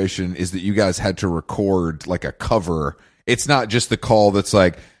situation is that you guys had to record like a cover. It's not just the call that's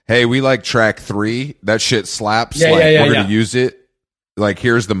like, hey, we like track 3. That shit slaps. We're going to use it. Like,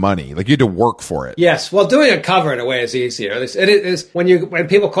 here's the money. Like, you had to work for it. Yes. Well, doing a cover in a way is easier. It is when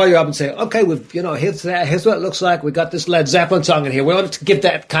people call you up and say, okay, here's what it looks like. We got this Led Zeppelin song in here. We want to give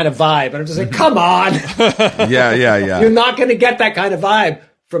that kind of vibe. And I'm just like, come on. Yeah. You're not going to get that kind of vibe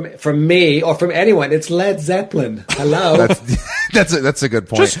from me or from anyone. It's Led Zeppelin. Hello. That's a good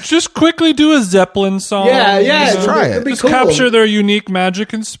point. Just quickly do a Zeppelin song. Yeah. Try it. Just capture their unique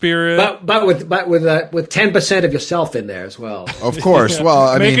magic and spirit. But with 10% of yourself in there as well. Of course. Well,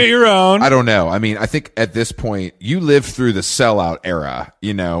 I mean, make it your own. I don't know. I mean, I think at this point you live through the sellout era,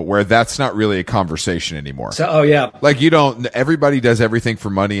 where that's not really a conversation anymore. So, Like, everybody does everything for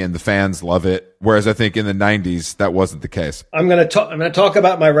money and the fans love it. Whereas I think in the 90s that wasn't the case. I'm going to talk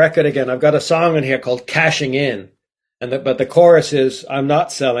about my record again. I've got a song in here called Cashing In. But the chorus is, I'm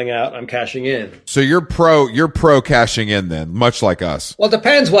not selling out, I'm cashing in. So you're pro cashing in then, much like us. Well, it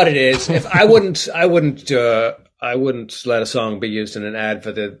depends what it is. If I wouldn't let a song be used in an ad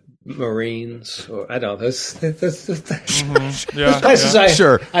for the Marines, or I don't know. There's places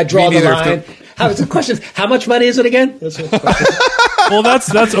sure. I draw the line. The question is, how much money is it again? Well,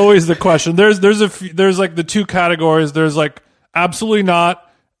 that's always the question. There's like the two categories. There's like absolutely not.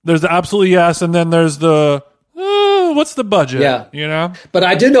 There's the absolutely yes, and then there's the what's the budget? Yeah, But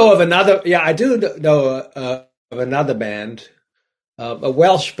I do know of another. Yeah, I do know of another band. A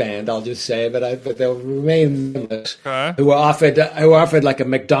Welsh band, I'll just say, but they'll remain nameless. Okay. Who were offered like a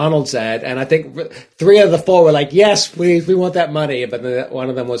McDonald's ad, and I think 3 of the 4 were like, "Yes, please, we want that money." But then one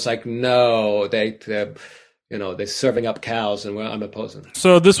of them was like, "No, they're serving up cows, and I'm opposing."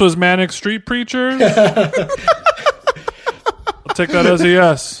 So this was Manic Street Preachers. I'll take that as a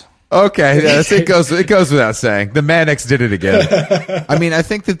yes. Okay, yes, it goes without saying. The Manics did it again. I mean, I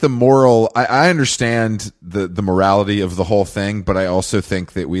think that the moral, I understand the morality of the whole thing, but I also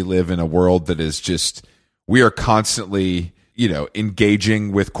think that we live in a world that is just, we are constantly,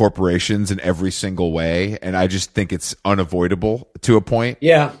 engaging with corporations in every single way, and I just think it's unavoidable to a point.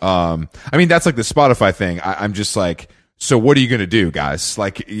 Yeah. I mean, that's like the Spotify thing. I'm just like, so what are you going to do, guys?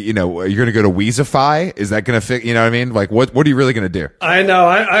 Like, you're going to go to Weezify? Is that going to fit? You know what I mean? Like, what are you really going to do? I know.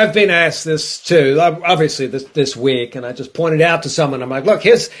 I've been asked this too, obviously this week, and I just pointed out to someone, I'm like, look,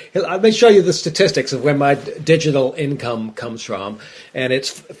 let me show you the statistics of where my digital income comes from. And it's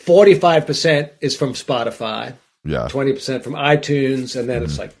 45% is from Spotify. Yeah. 20% from iTunes. And then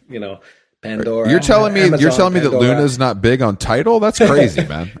it's like, Pandora. You're telling me Amazon, that Luna's not big on Tidal? That's crazy,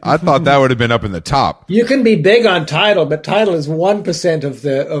 man. I thought that would have been up in the top. You can be big on Tidal, but Tidal is 1% of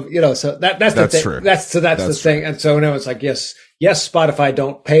so that's the thing. True. That's the thing. And so now it's like, yes, Spotify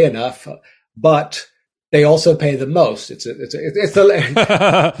don't pay enough, but they also pay the most. It's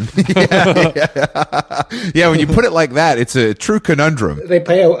yeah. When you put it like that, it's a true conundrum. They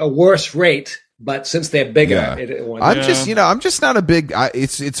pay a worse rate. But since they're bigger, I'm just not a big.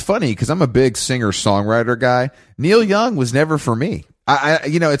 It's funny because I'm a big singer songwriter guy. Neil Young was never for me.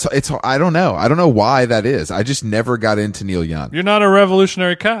 It's I don't know. I don't know why that is. I just never got into Neil Young. You're not a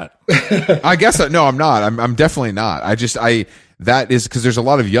revolutionary cat. I guess no, I'm not. I'm definitely not. That is because there's a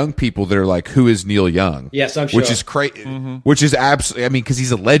lot of young people that are like, who is Neil Young? Yes, I'm sure. Which is crazy. Mm-hmm. Which is absolutely. I mean, because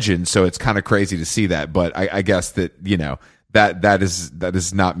he's a legend, so it's kind of crazy to see that. But I guess that that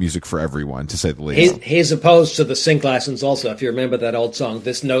is not music for everyone, to say the least. He's opposed to the sync license also. If you remember that old song,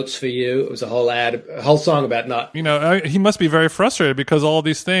 "This Note's for You," it was a whole song about not. He must be very frustrated because all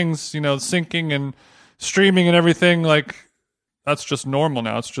these things, syncing and streaming and everything, like that's just normal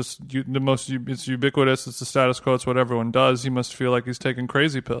now. It's just it's ubiquitous. It's the status quo. It's what everyone does. He must feel like he's taking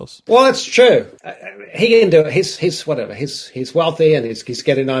crazy pills. Well, it's true. He can do it. He's whatever. He's wealthy and he's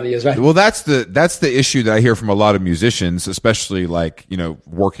getting on to his right. Well, that's the issue that I hear from a lot of musicians, especially like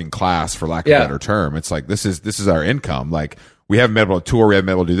working class, for lack of a better term. It's like this is our income. Like we haven't been able to tour. We haven't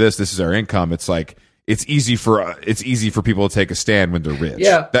been able to do this. This is our income. It's like. It's easy for people to take a stand when they're rich.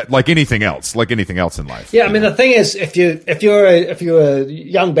 Yeah, that like anything else in life. Yeah, I mean the thing is, if you're a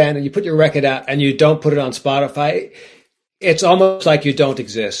young band and you put your record out and you don't put it on Spotify, it's almost like you don't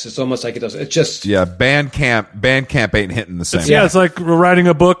exist. It's almost like it doesn't. It's just Bandcamp ain't hitting the same. It's like we're writing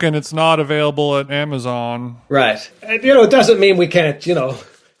a book and it's not available at Amazon. Right. And, it doesn't mean we can't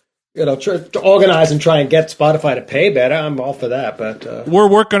to organize and try and get Spotify to pay better. I'm all for that, but we're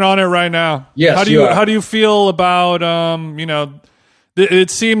working on it right now. Yes, how do you feel about it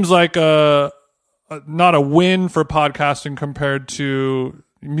seems like not a win for podcasting compared to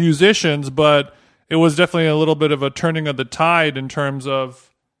musicians, but it was definitely a little bit of a turning of the tide in terms of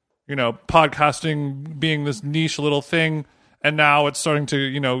podcasting being this niche little thing, and now it's starting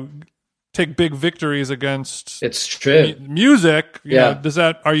to take big victories against It's true. music. You Yeah. know, does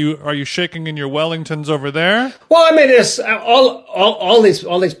that are you shaking in your Wellingtons over there? Well, I mean, it's all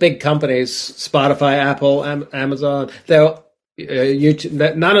these big companies, Spotify, Apple, Amazon. They're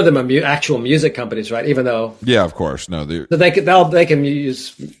YouTube, none of them are actual music companies, right? Even though Yeah, of course. No, they can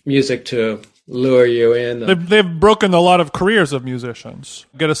use music to lure you in. They've broken a lot of careers of musicians.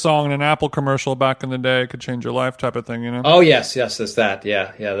 Get a song in an Apple commercial back in the day could change your life, type of thing. You know. Oh yes, there's that.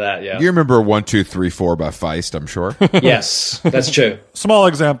 Yeah, that. Yeah. you remember 1, 2, 3, 4 by Feist, I'm sure. Yes, that's true. Small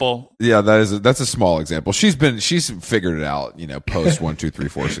example. Yeah, that's a small example. She's figured it out, you know, post 1, 2, 3,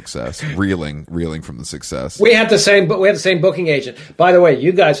 4 success, reeling from the success. We have the same booking agent. By the way,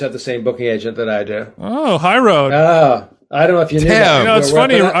 you guys have the same booking agent that I do. Oh, High Road. Oh, I don't know if you knew Damn. that. You know, it's You were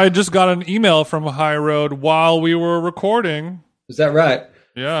funny. working on that? I just got an email from High Road while we were recording. Is that right?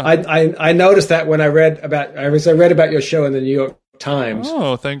 Yeah. I noticed that when I read about your show in the New York Times.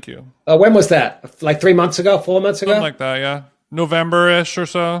 Oh, thank you. When was that? Like 3 months ago, 4 months ago? Something like that. Yeah. November-ish or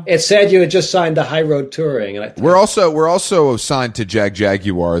so. It said you had just signed to High Road Touring, and We're also signed to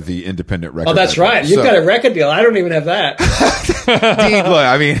Jaguar, the independent record. oh, that's label. right. You've got a record deal. I don't even have that. Dean,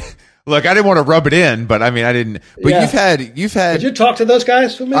 look, I didn't want to rub it in, but I mean, I didn't. But Yeah. you've had. Did you talk to those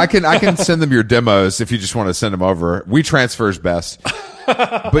guys for me? I can send them your demos if you just want to send them over. WeTransfer's best.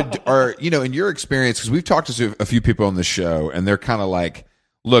 But in your experience, because we've talked to a few people on the show, and they're kind of like,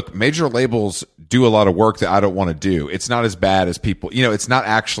 look, major labels do a lot of work that I don't want to do. It's not as bad as people, it's not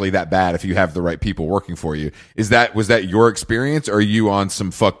actually that bad if you have the right people working for you. Was that your experience, or are you on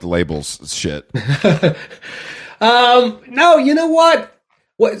some fuck the labels shit? No, you know what?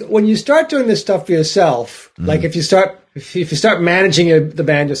 When you start doing this stuff for yourself, like if you start managing the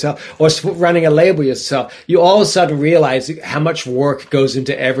band yourself or running a label yourself, you all of a sudden realize how much work goes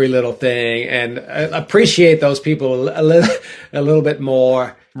into every little thing, and appreciate those people a little bit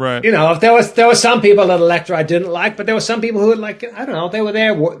more. Right. You know, if there were some people at Elektra I didn't like, but there were some people who I don't know, they were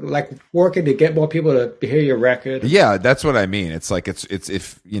there working to get more people to hear your record. Yeah, that's what I mean. It's like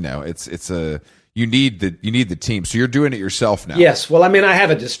you need the team. So you're doing it yourself now. Yes. Well, I mean, I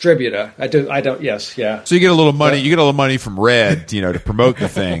have a distributor. I don't. Yes. Yeah. So you get a little money. You get a little money from Red, to promote the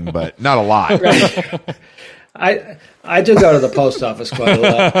thing, but not a lot. I do go to the post office quite a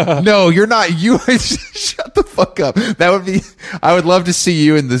lot. No, you're not. You shut the fuck up. That would be. I would love to see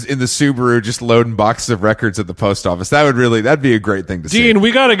you in the Subaru just loading boxes of records at the post office. That'd be a great thing to see. Dean,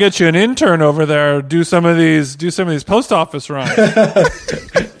 we got to get you an intern over there. Do some of these post office runs.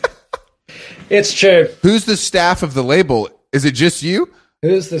 It's true. Who's the staff of the label? Is it just you?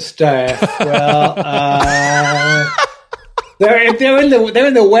 Who's the staff? Well, they're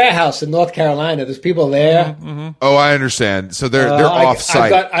in the warehouse in North Carolina. There's people there. Mm-hmm. Oh, I understand. So they're off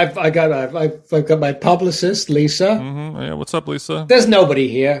site. I've got my publicist, Lisa. Mm-hmm. Yeah, what's up, Lisa? There's nobody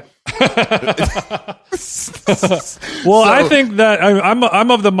here. Well, I think that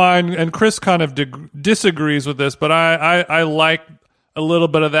I'm of the mind, and Chris kind of disagrees with this, but I like a little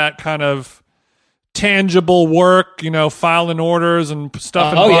bit of that kind of tangible work, filing orders and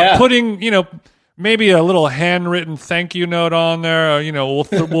stuff. Yeah. Putting, maybe a little handwritten thank you note on there.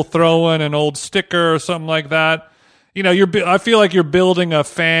 Or, we'll throw in an old sticker or something like that. I feel like you're building a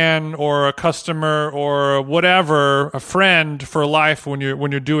fan or a customer or whatever, a friend for life when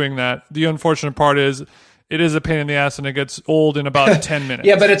you're doing that. The unfortunate part is it is a pain in the ass and it gets old in about 10 minutes.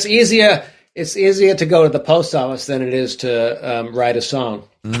 Yeah, but it's easier. It's easier to go to the post office than it is to write a song.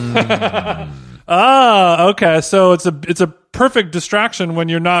 Ah, okay. So it's a perfect distraction when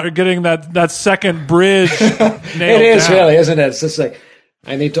you're not getting that second bridge nailed It is down. really, isn't it? It's just like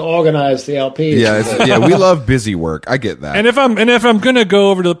I need to organize the LPs. Yeah, we love busy work. I get that. And if I'm gonna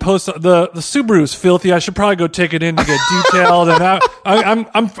go over to the post, the Subaru's filthy. I should probably go take it in to get detailed. And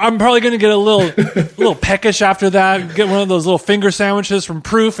I'm probably gonna get a little peckish after that. Get one of those little finger sandwiches from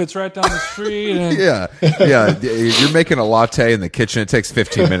Proof. It's right down the street. And yeah. You're making a latte in the kitchen. It takes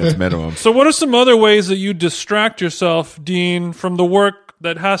 15 minutes minimum. So, what are some other ways that you distract yourself, Dean, from the work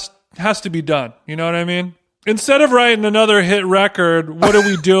that has to be done? You know what I mean? Instead of writing another hit record, what are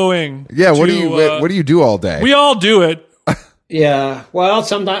we doing? Yeah, what do you do all day? We all do it. Yeah. Well,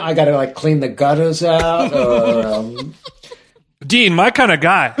 sometimes I got to clean the gutters out. Or, Dean, my kind of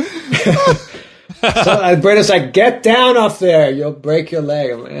guy. so Britta's like, get down off there, you'll break your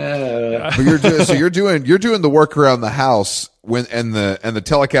leg. I'm like, But you're doing the work around the house and the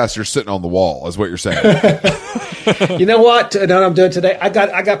Telecaster's sitting on the wall, is what you're saying. You know what? You know what I'm doing today? I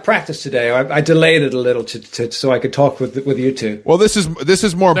got practice today. I delayed it a little so I could talk with you two. Well, this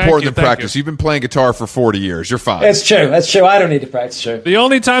is more important than practice. You've been playing guitar for 40 years. You're fine. That's true. That's true. I don't need to practice. True. The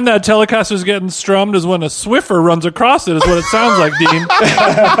only time that Telecaster's getting strummed is when a Swiffer runs across it. Is what it sounds like, Dean.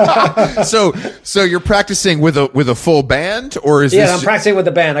 So you're practicing with a full band, or is I'm practicing with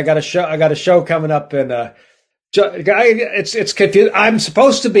the band. I got a show coming up in. It's confusing. I'm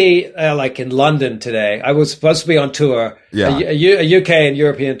supposed to be like in London today. I was supposed to be on tour, a UK and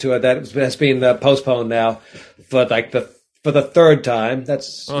European tour that has been postponed now for the third time.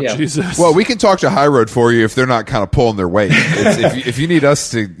 Jesus. Well, we can talk to High Road for you if they're not kind of pulling their weight. If you need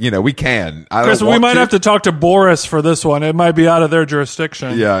us to, we can. Chris, we might have to talk to Boris for this one. It might be out of their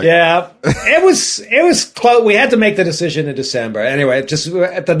jurisdiction. Yeah. It was close. We had to make the decision in December. Anyway, just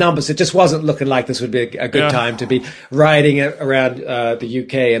at the numbers, it just wasn't looking like this would be a good time to be riding it around the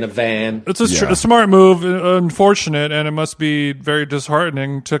UK in a van. It's a smart move. Unfortunate, and it must be very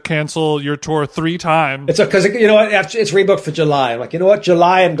disheartening to cancel your tour 3 times. It's because you know what? It's rebooked for July. I'm like, you know what?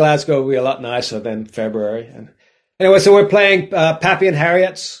 July in Glasgow will be a lot nicer than February. And anyway, so we're playing Pappy and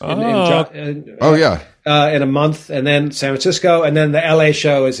Harriet's in a month, and then San Francisco, and then the LA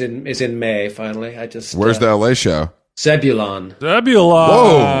show is in May. Finally, where's the LA show? Zebulon.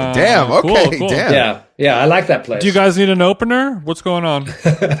 Whoa, damn. Okay, cool. damn. Yeah, I like that place. Do you guys need an opener? What's going on?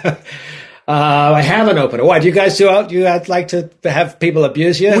 I have an opener. Why do you guys like to have people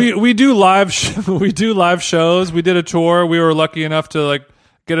abuse you? We do live shows. We did a tour. We were lucky enough to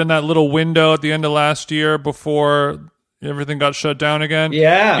get in that little window at the end of last year before everything got shut down again.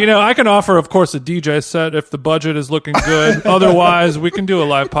 Yeah. I can offer, of course, a DJ set if the budget is looking good. Otherwise, we can do a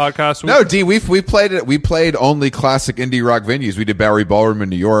live podcast. No, D, we played it. We played only classic indie rock venues. We did Bowery Ballroom in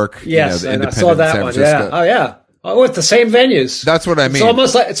New York. Yes, and I saw that one. Yeah. Oh, yeah. Oh, it's the same venues. That's what I mean.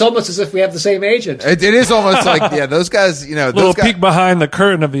 It's almost as if we have the same agent. It is almost like those guys. Little peek behind the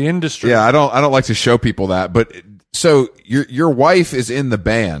curtain of the industry. Yeah, I don't like to show people that, but so your wife is in the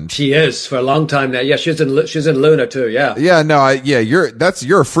band. She is for a long time now. Yeah, she's in Luna too. Yeah. Yeah, no,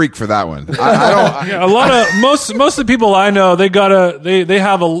 you're a freak for that one. I don't. A lot of most of the people I know, they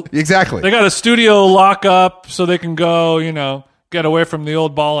have exactly. They got a studio lock up so they can go, get away from the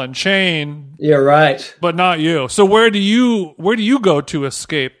old ball and chain. You're right. But not you. So where do you go to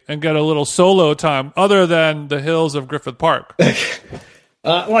escape and get a little solo time other than the hills of Griffith Park?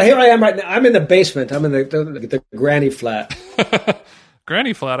 Well, here I am right now. I'm in the basement. I'm in the granny flat.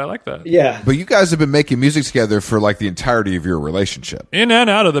 Granny flat, I like that. Yeah. But you guys have been making music together for the entirety of your relationship. In and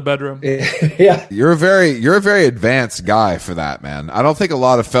out of the bedroom. Yeah. You're a very advanced guy for that, man. I don't think a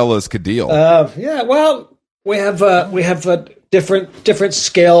lot of fellas could deal. Yeah, well, we have different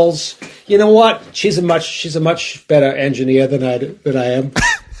skills. You know what? She's a much better engineer than I am.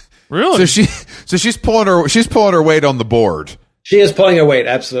 Really? So she's pulling her weight on the board. She is pulling her weight,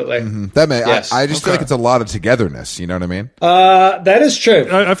 absolutely. Mm-hmm. Yes. I just feel like it's a lot of togetherness. You know what I mean? That is true.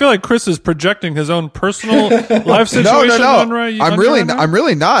 I feel like Chris is projecting his own personal life situation. No. I'm I'm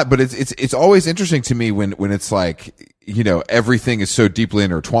really not. But it's always interesting to me when it's like everything is so deeply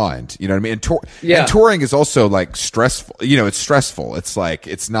intertwined. You know what I mean? And touring is also stressful. It's stressful. It's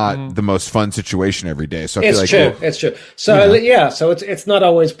it's not the most fun situation every day. So I feel like it's true. So so it's not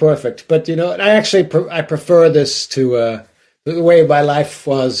always perfect. But I prefer this to. The way my life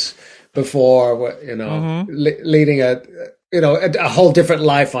was before, leading a whole different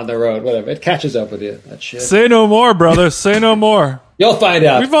life on the road, whatever. It catches up with you. That shit. Say no more, brother. Say no more. You'll find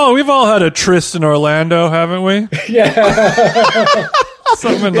out. We've all had a tryst in Orlando, haven't we? Yeah.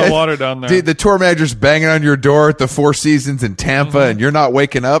 Something in the water down there. Dude, the tour manager's banging on your door at the Four Seasons in Tampa, and you're not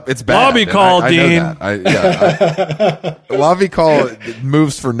waking up. It's bad. Lobby call, Dean. Lobby call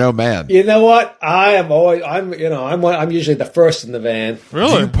moves for no man. You know what? I'm usually the first in the van.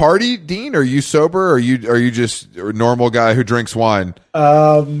 Really? Do you party, Dean? Are you sober? Or are you just a normal guy who drinks wine?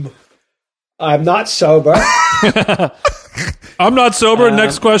 I'm not sober. I'm not sober.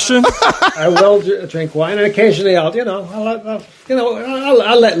 Next question. I will drink wine, and occasionally I'll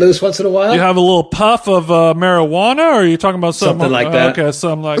let loose once in a while. You have a little puff of marijuana, or are you talking about something like that? Okay,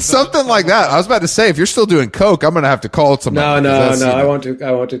 something like that. I was about to say, if you're still doing coke, I'm going to have to call it something. No. I won't do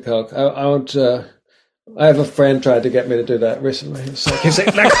coke. I won't. I have a friend tried to get me to do that recently. He's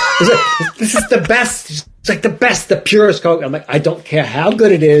like, this is the best. It's like the best, the purest coke. I'm like, I don't care how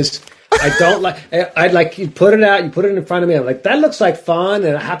good it is. I don't like. I'd like you put it out. You put it in front of me. I'm like, that looks like fun,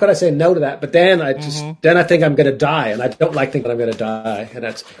 and how could I say no to that? But then I think I'm going to die, and I don't like thinking I'm going to die,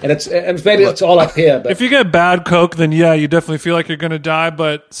 and maybe it's all up here. But if you get bad coke, then you definitely feel like you're going to die.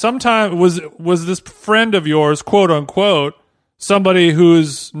 But sometimes was this friend of yours, quote unquote, somebody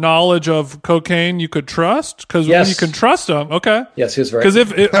whose knowledge of cocaine you could trust? Because when you can trust them, okay. Yes, he's right. Because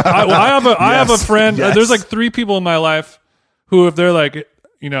I have a friend. There's like 3 people in my life who, if they're like,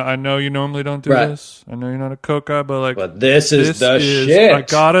 I know you normally don't do this. I know you're not a coke guy, but this is the shit. I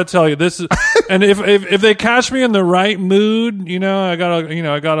gotta tell you, this is. And if they catch me in the right mood, I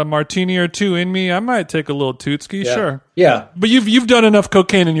got a martini or 2 in me, I might take a little tootski, sure. Yeah. But you've done enough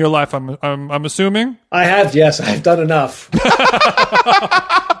cocaine in your life, I'm assuming. I have, yes, I've done enough.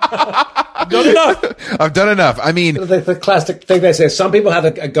 I've done enough. I mean, the classic thing they say: some people have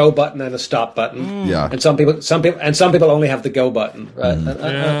a go button and a stop button. Yeah, and some people only have the go button.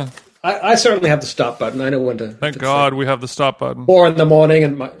 Right? I certainly have the stop button. I know when to. Thank God we have the stop button. 4 a.m,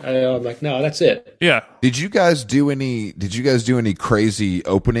 and I'm like, no, that's it. Yeah. Did you guys do any crazy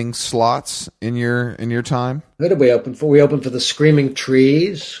opening slots in your time? Who did we open for? We opened for the Screaming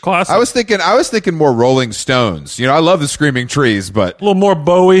Trees. Classic. I was thinking more Rolling Stones. I love the Screaming Trees, but a little more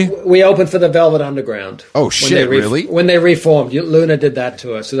Bowie. We opened for the Velvet Underground. Oh shit! Really? When they reformed, Luna did that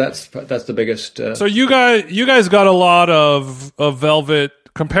to us. So that's the biggest. So you guys got a lot of Velvet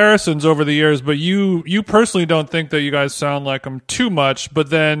comparisons over the years, but you personally don't think that you guys sound like them too much. But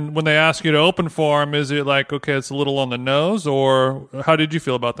then when they ask you to open for them, is it like, okay, it's a little on the nose, or how did you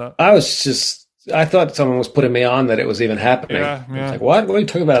feel about that? I thought someone was putting me on that it was even happening. Yeah. I was like, what are you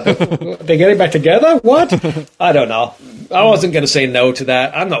talking about? They're getting back together? What? I don't know. I wasn't going to say no to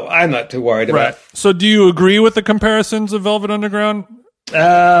that. I'm not too worried about it. So do you agree with the comparisons of Velvet Underground?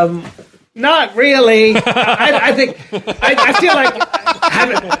 Not really. I think I feel like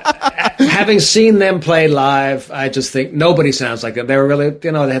having seen them play live, I just think nobody sounds like them. They were really, they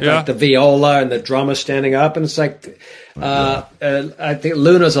had like the viola and the drummer standing up, and it's like I think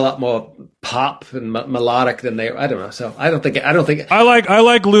Luna's a lot more pop and melodic than they. I don't know. So I don't think. I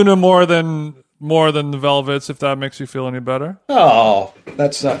like Luna more than the Velvets, if that makes you feel any better. Oh,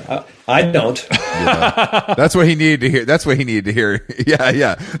 that's I don't. Yeah. That's what he needed to hear.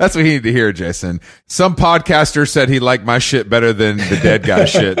 Yeah. That's what he needed to hear, Jason. Some podcaster said he liked my shit better than the dead guy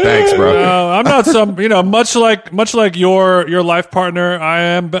shit. Thanks, bro. I'm not much like your life partner. I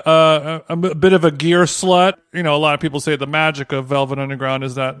am I'm a bit of a gear slut. A lot of people say the magic of Velvet Underground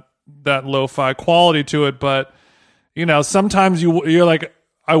is that lo-fi quality to it, but sometimes you're like,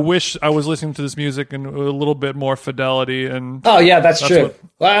 I wish I was listening to this music in a little bit more fidelity. And that's true.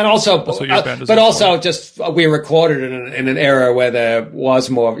 And also, but also just we recorded it in an era where there was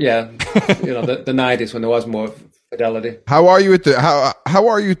more. Yeah, the 90s when there was more fidelity. How are you at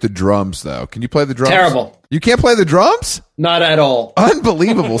the drums though? Can you play the drums? Terrible. You can't play the drums? Not at all.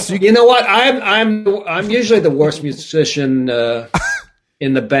 Unbelievable. So you know what? I'm usually the worst musician.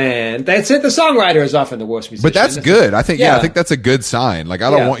 In the band, that's it. The songwriter is often the worst musician. But that's good. I think that's a good sign. Like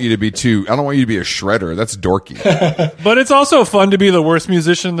I don't want you to be a shredder. That's dorky. But it's also fun to be the worst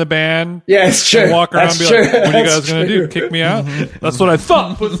musician in the band. Yeah, it's true. And walk around and be like, "What are you guys gonna do? Kick me out?" That's what I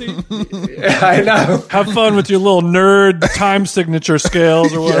thought, pussy. I know. Have fun with your little nerd time signature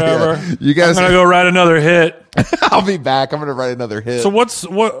scales or whatever. Yeah. You guys, I'm gonna go write another hit. I'll be back. I'm going to write another hit. So what's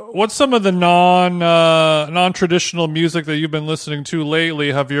some of the non-traditional music that you've been listening to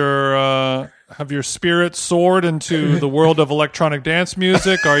lately? Have your spirits soared into the world of electronic dance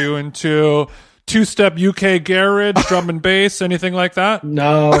music? Are you into two-step UK garage, drum and bass, anything like that?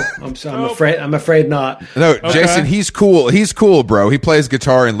 No, I'm afraid not. No, okay. Jason, he's cool. He's cool, bro. He plays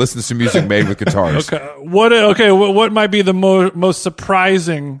guitar and listens to music made with guitars. Okay. What might be the most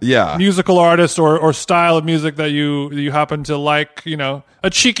surprising musical artist or style of music that you happen to like, a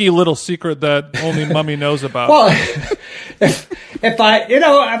cheeky little secret that only Mummy knows about? Well, if I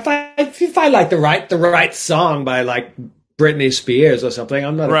like the right song by like Britney Spears or something,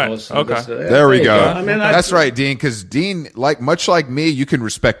 I'm not opposed. Okay. There we go. I mean, that's right, Dean. Because Dean, much like me, you can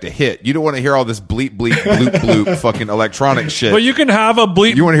respect a hit. You don't want to hear all this bleep bleep bloop bloop fucking electronic shit. But you can have a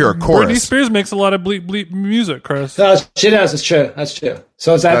bleep. You want to hear a chorus. Britney Spears makes a lot of bleep bleep music, Chris. No, she does. It's true. That's true.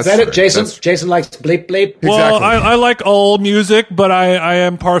 So is that it, Jason? Jason likes bleep bleep. Well, exactly. I like all music, but I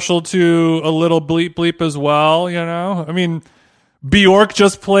am partial to a little bleep bleep as well. I mean, Bjork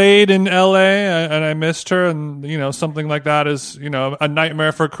just played in LA and I missed her, and something like that is a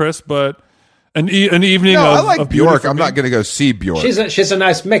nightmare for Chris, but an evening of I like of Bjork. I'm not going to go see Bjork. She's a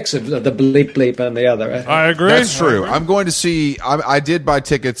nice mix of the bleep bleep and the other. I agree. That's true. I'm going to see. I did buy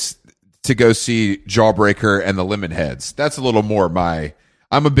tickets to go see Jawbreaker and the Lemonheads. That's a little more my.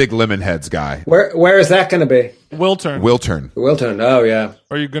 I'm a big Lemonheads guy. Where is that going to be? Wiltern. Oh yeah.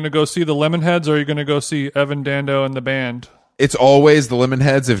 Are you going to go see the Lemonheads, or are you going to go see Evan Dando and the band? It's always the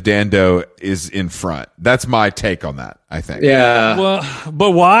Lemonheads if Dando is in front. That's my take on that, I think. Yeah. Well,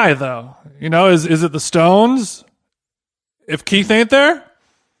 but why though? Is it the Stones? If Keith ain't there?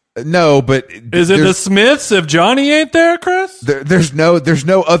 No, but is it the Smiths if Johnny ain't there, Chris? There's no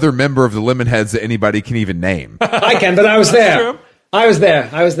other member of the Lemonheads that anybody can even name. I can, but I was there. I was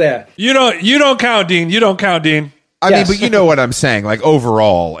there. You don't count, Dean. You don't count, Dean. I mean, but you know what I'm saying. Like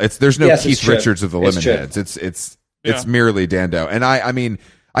overall, there's no Keith Richards of the Lemonheads. It's merely Dando. And I mean,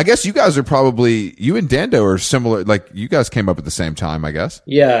 I guess you guys are you and Dando are similar. Like you guys came up at the same time, I guess.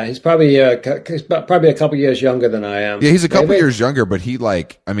 Yeah, he's probably a couple years younger than I am. Yeah, he's a couple years younger, but I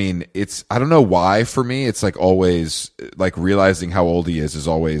don't know why for me, it's like always like realizing how old he is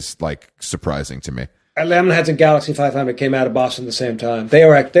always like surprising to me. Lemonheads and Galaxy 500 came out of Boston at the same time. They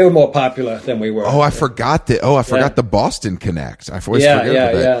were more popular than we were. Oh, I forgot that. Oh, I forgot the Boston Connect. I always forget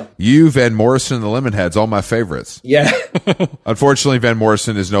about that. Yeah. You, Van Morrison, and the Lemonheads, all my favorites. Yeah. Unfortunately, Van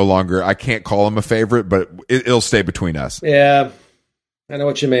Morrison is no longer. I can't call him a favorite, but it'll stay between us. Yeah, I know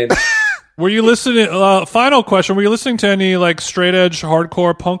what you mean. Were you listening? Final question: were you listening to any like straight edge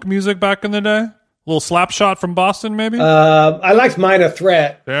hardcore punk music back in the day? A little Slapshot from Boston, maybe? I liked Minor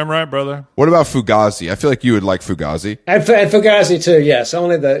Threat. Damn right, brother. What about Fugazi? I feel like you would like Fugazi. And Fugazi, too, yes.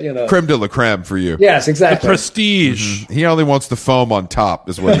 Only the, Creme de la creme for you. Yes, exactly. The prestige. Mm-hmm. He only wants the foam on top,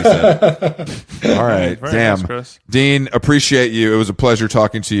 is what he said. All right. Damn. Nice, Dean, appreciate you. It was a pleasure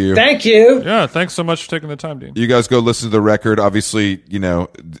talking to you. Thank you. Yeah, thanks so much for taking the time, Dean. You guys go listen to the record. Obviously,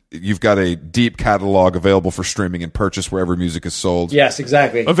 you've got a deep catalog available for streaming and purchase wherever music is sold. Yes,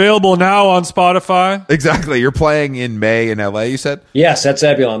 exactly. Available now on Spotify. Exactly. You're playing in May in LA, you said? Yes, at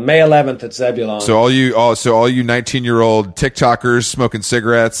Zebulon. May 11th at Zebulon. So all you 19-year-old TikTokers smoking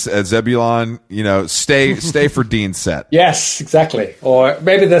cigarettes at Zebulon, stay for Dean's set. Yes, exactly. Or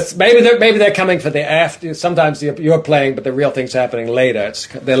maybe they're coming for the after. Sometimes you're playing, but the real thing's happening later.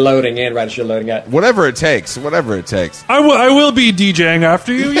 They're loading in right as you're loading out. Whatever it takes. I will be DJing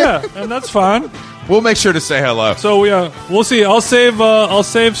after you, yeah, and that's fine. We'll make sure to say hello. So we'll see. I'll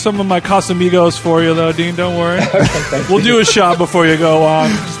save some of my Casamigos for you, though, Dean. Don't worry. We'll do a shot before you go on,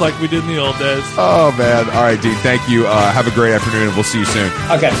 just like we did in the old days. Oh man! All right, Dean. Thank you. Have a great afternoon, and we'll see you soon.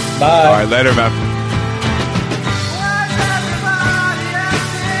 Okay. Bye. All right. Later, man.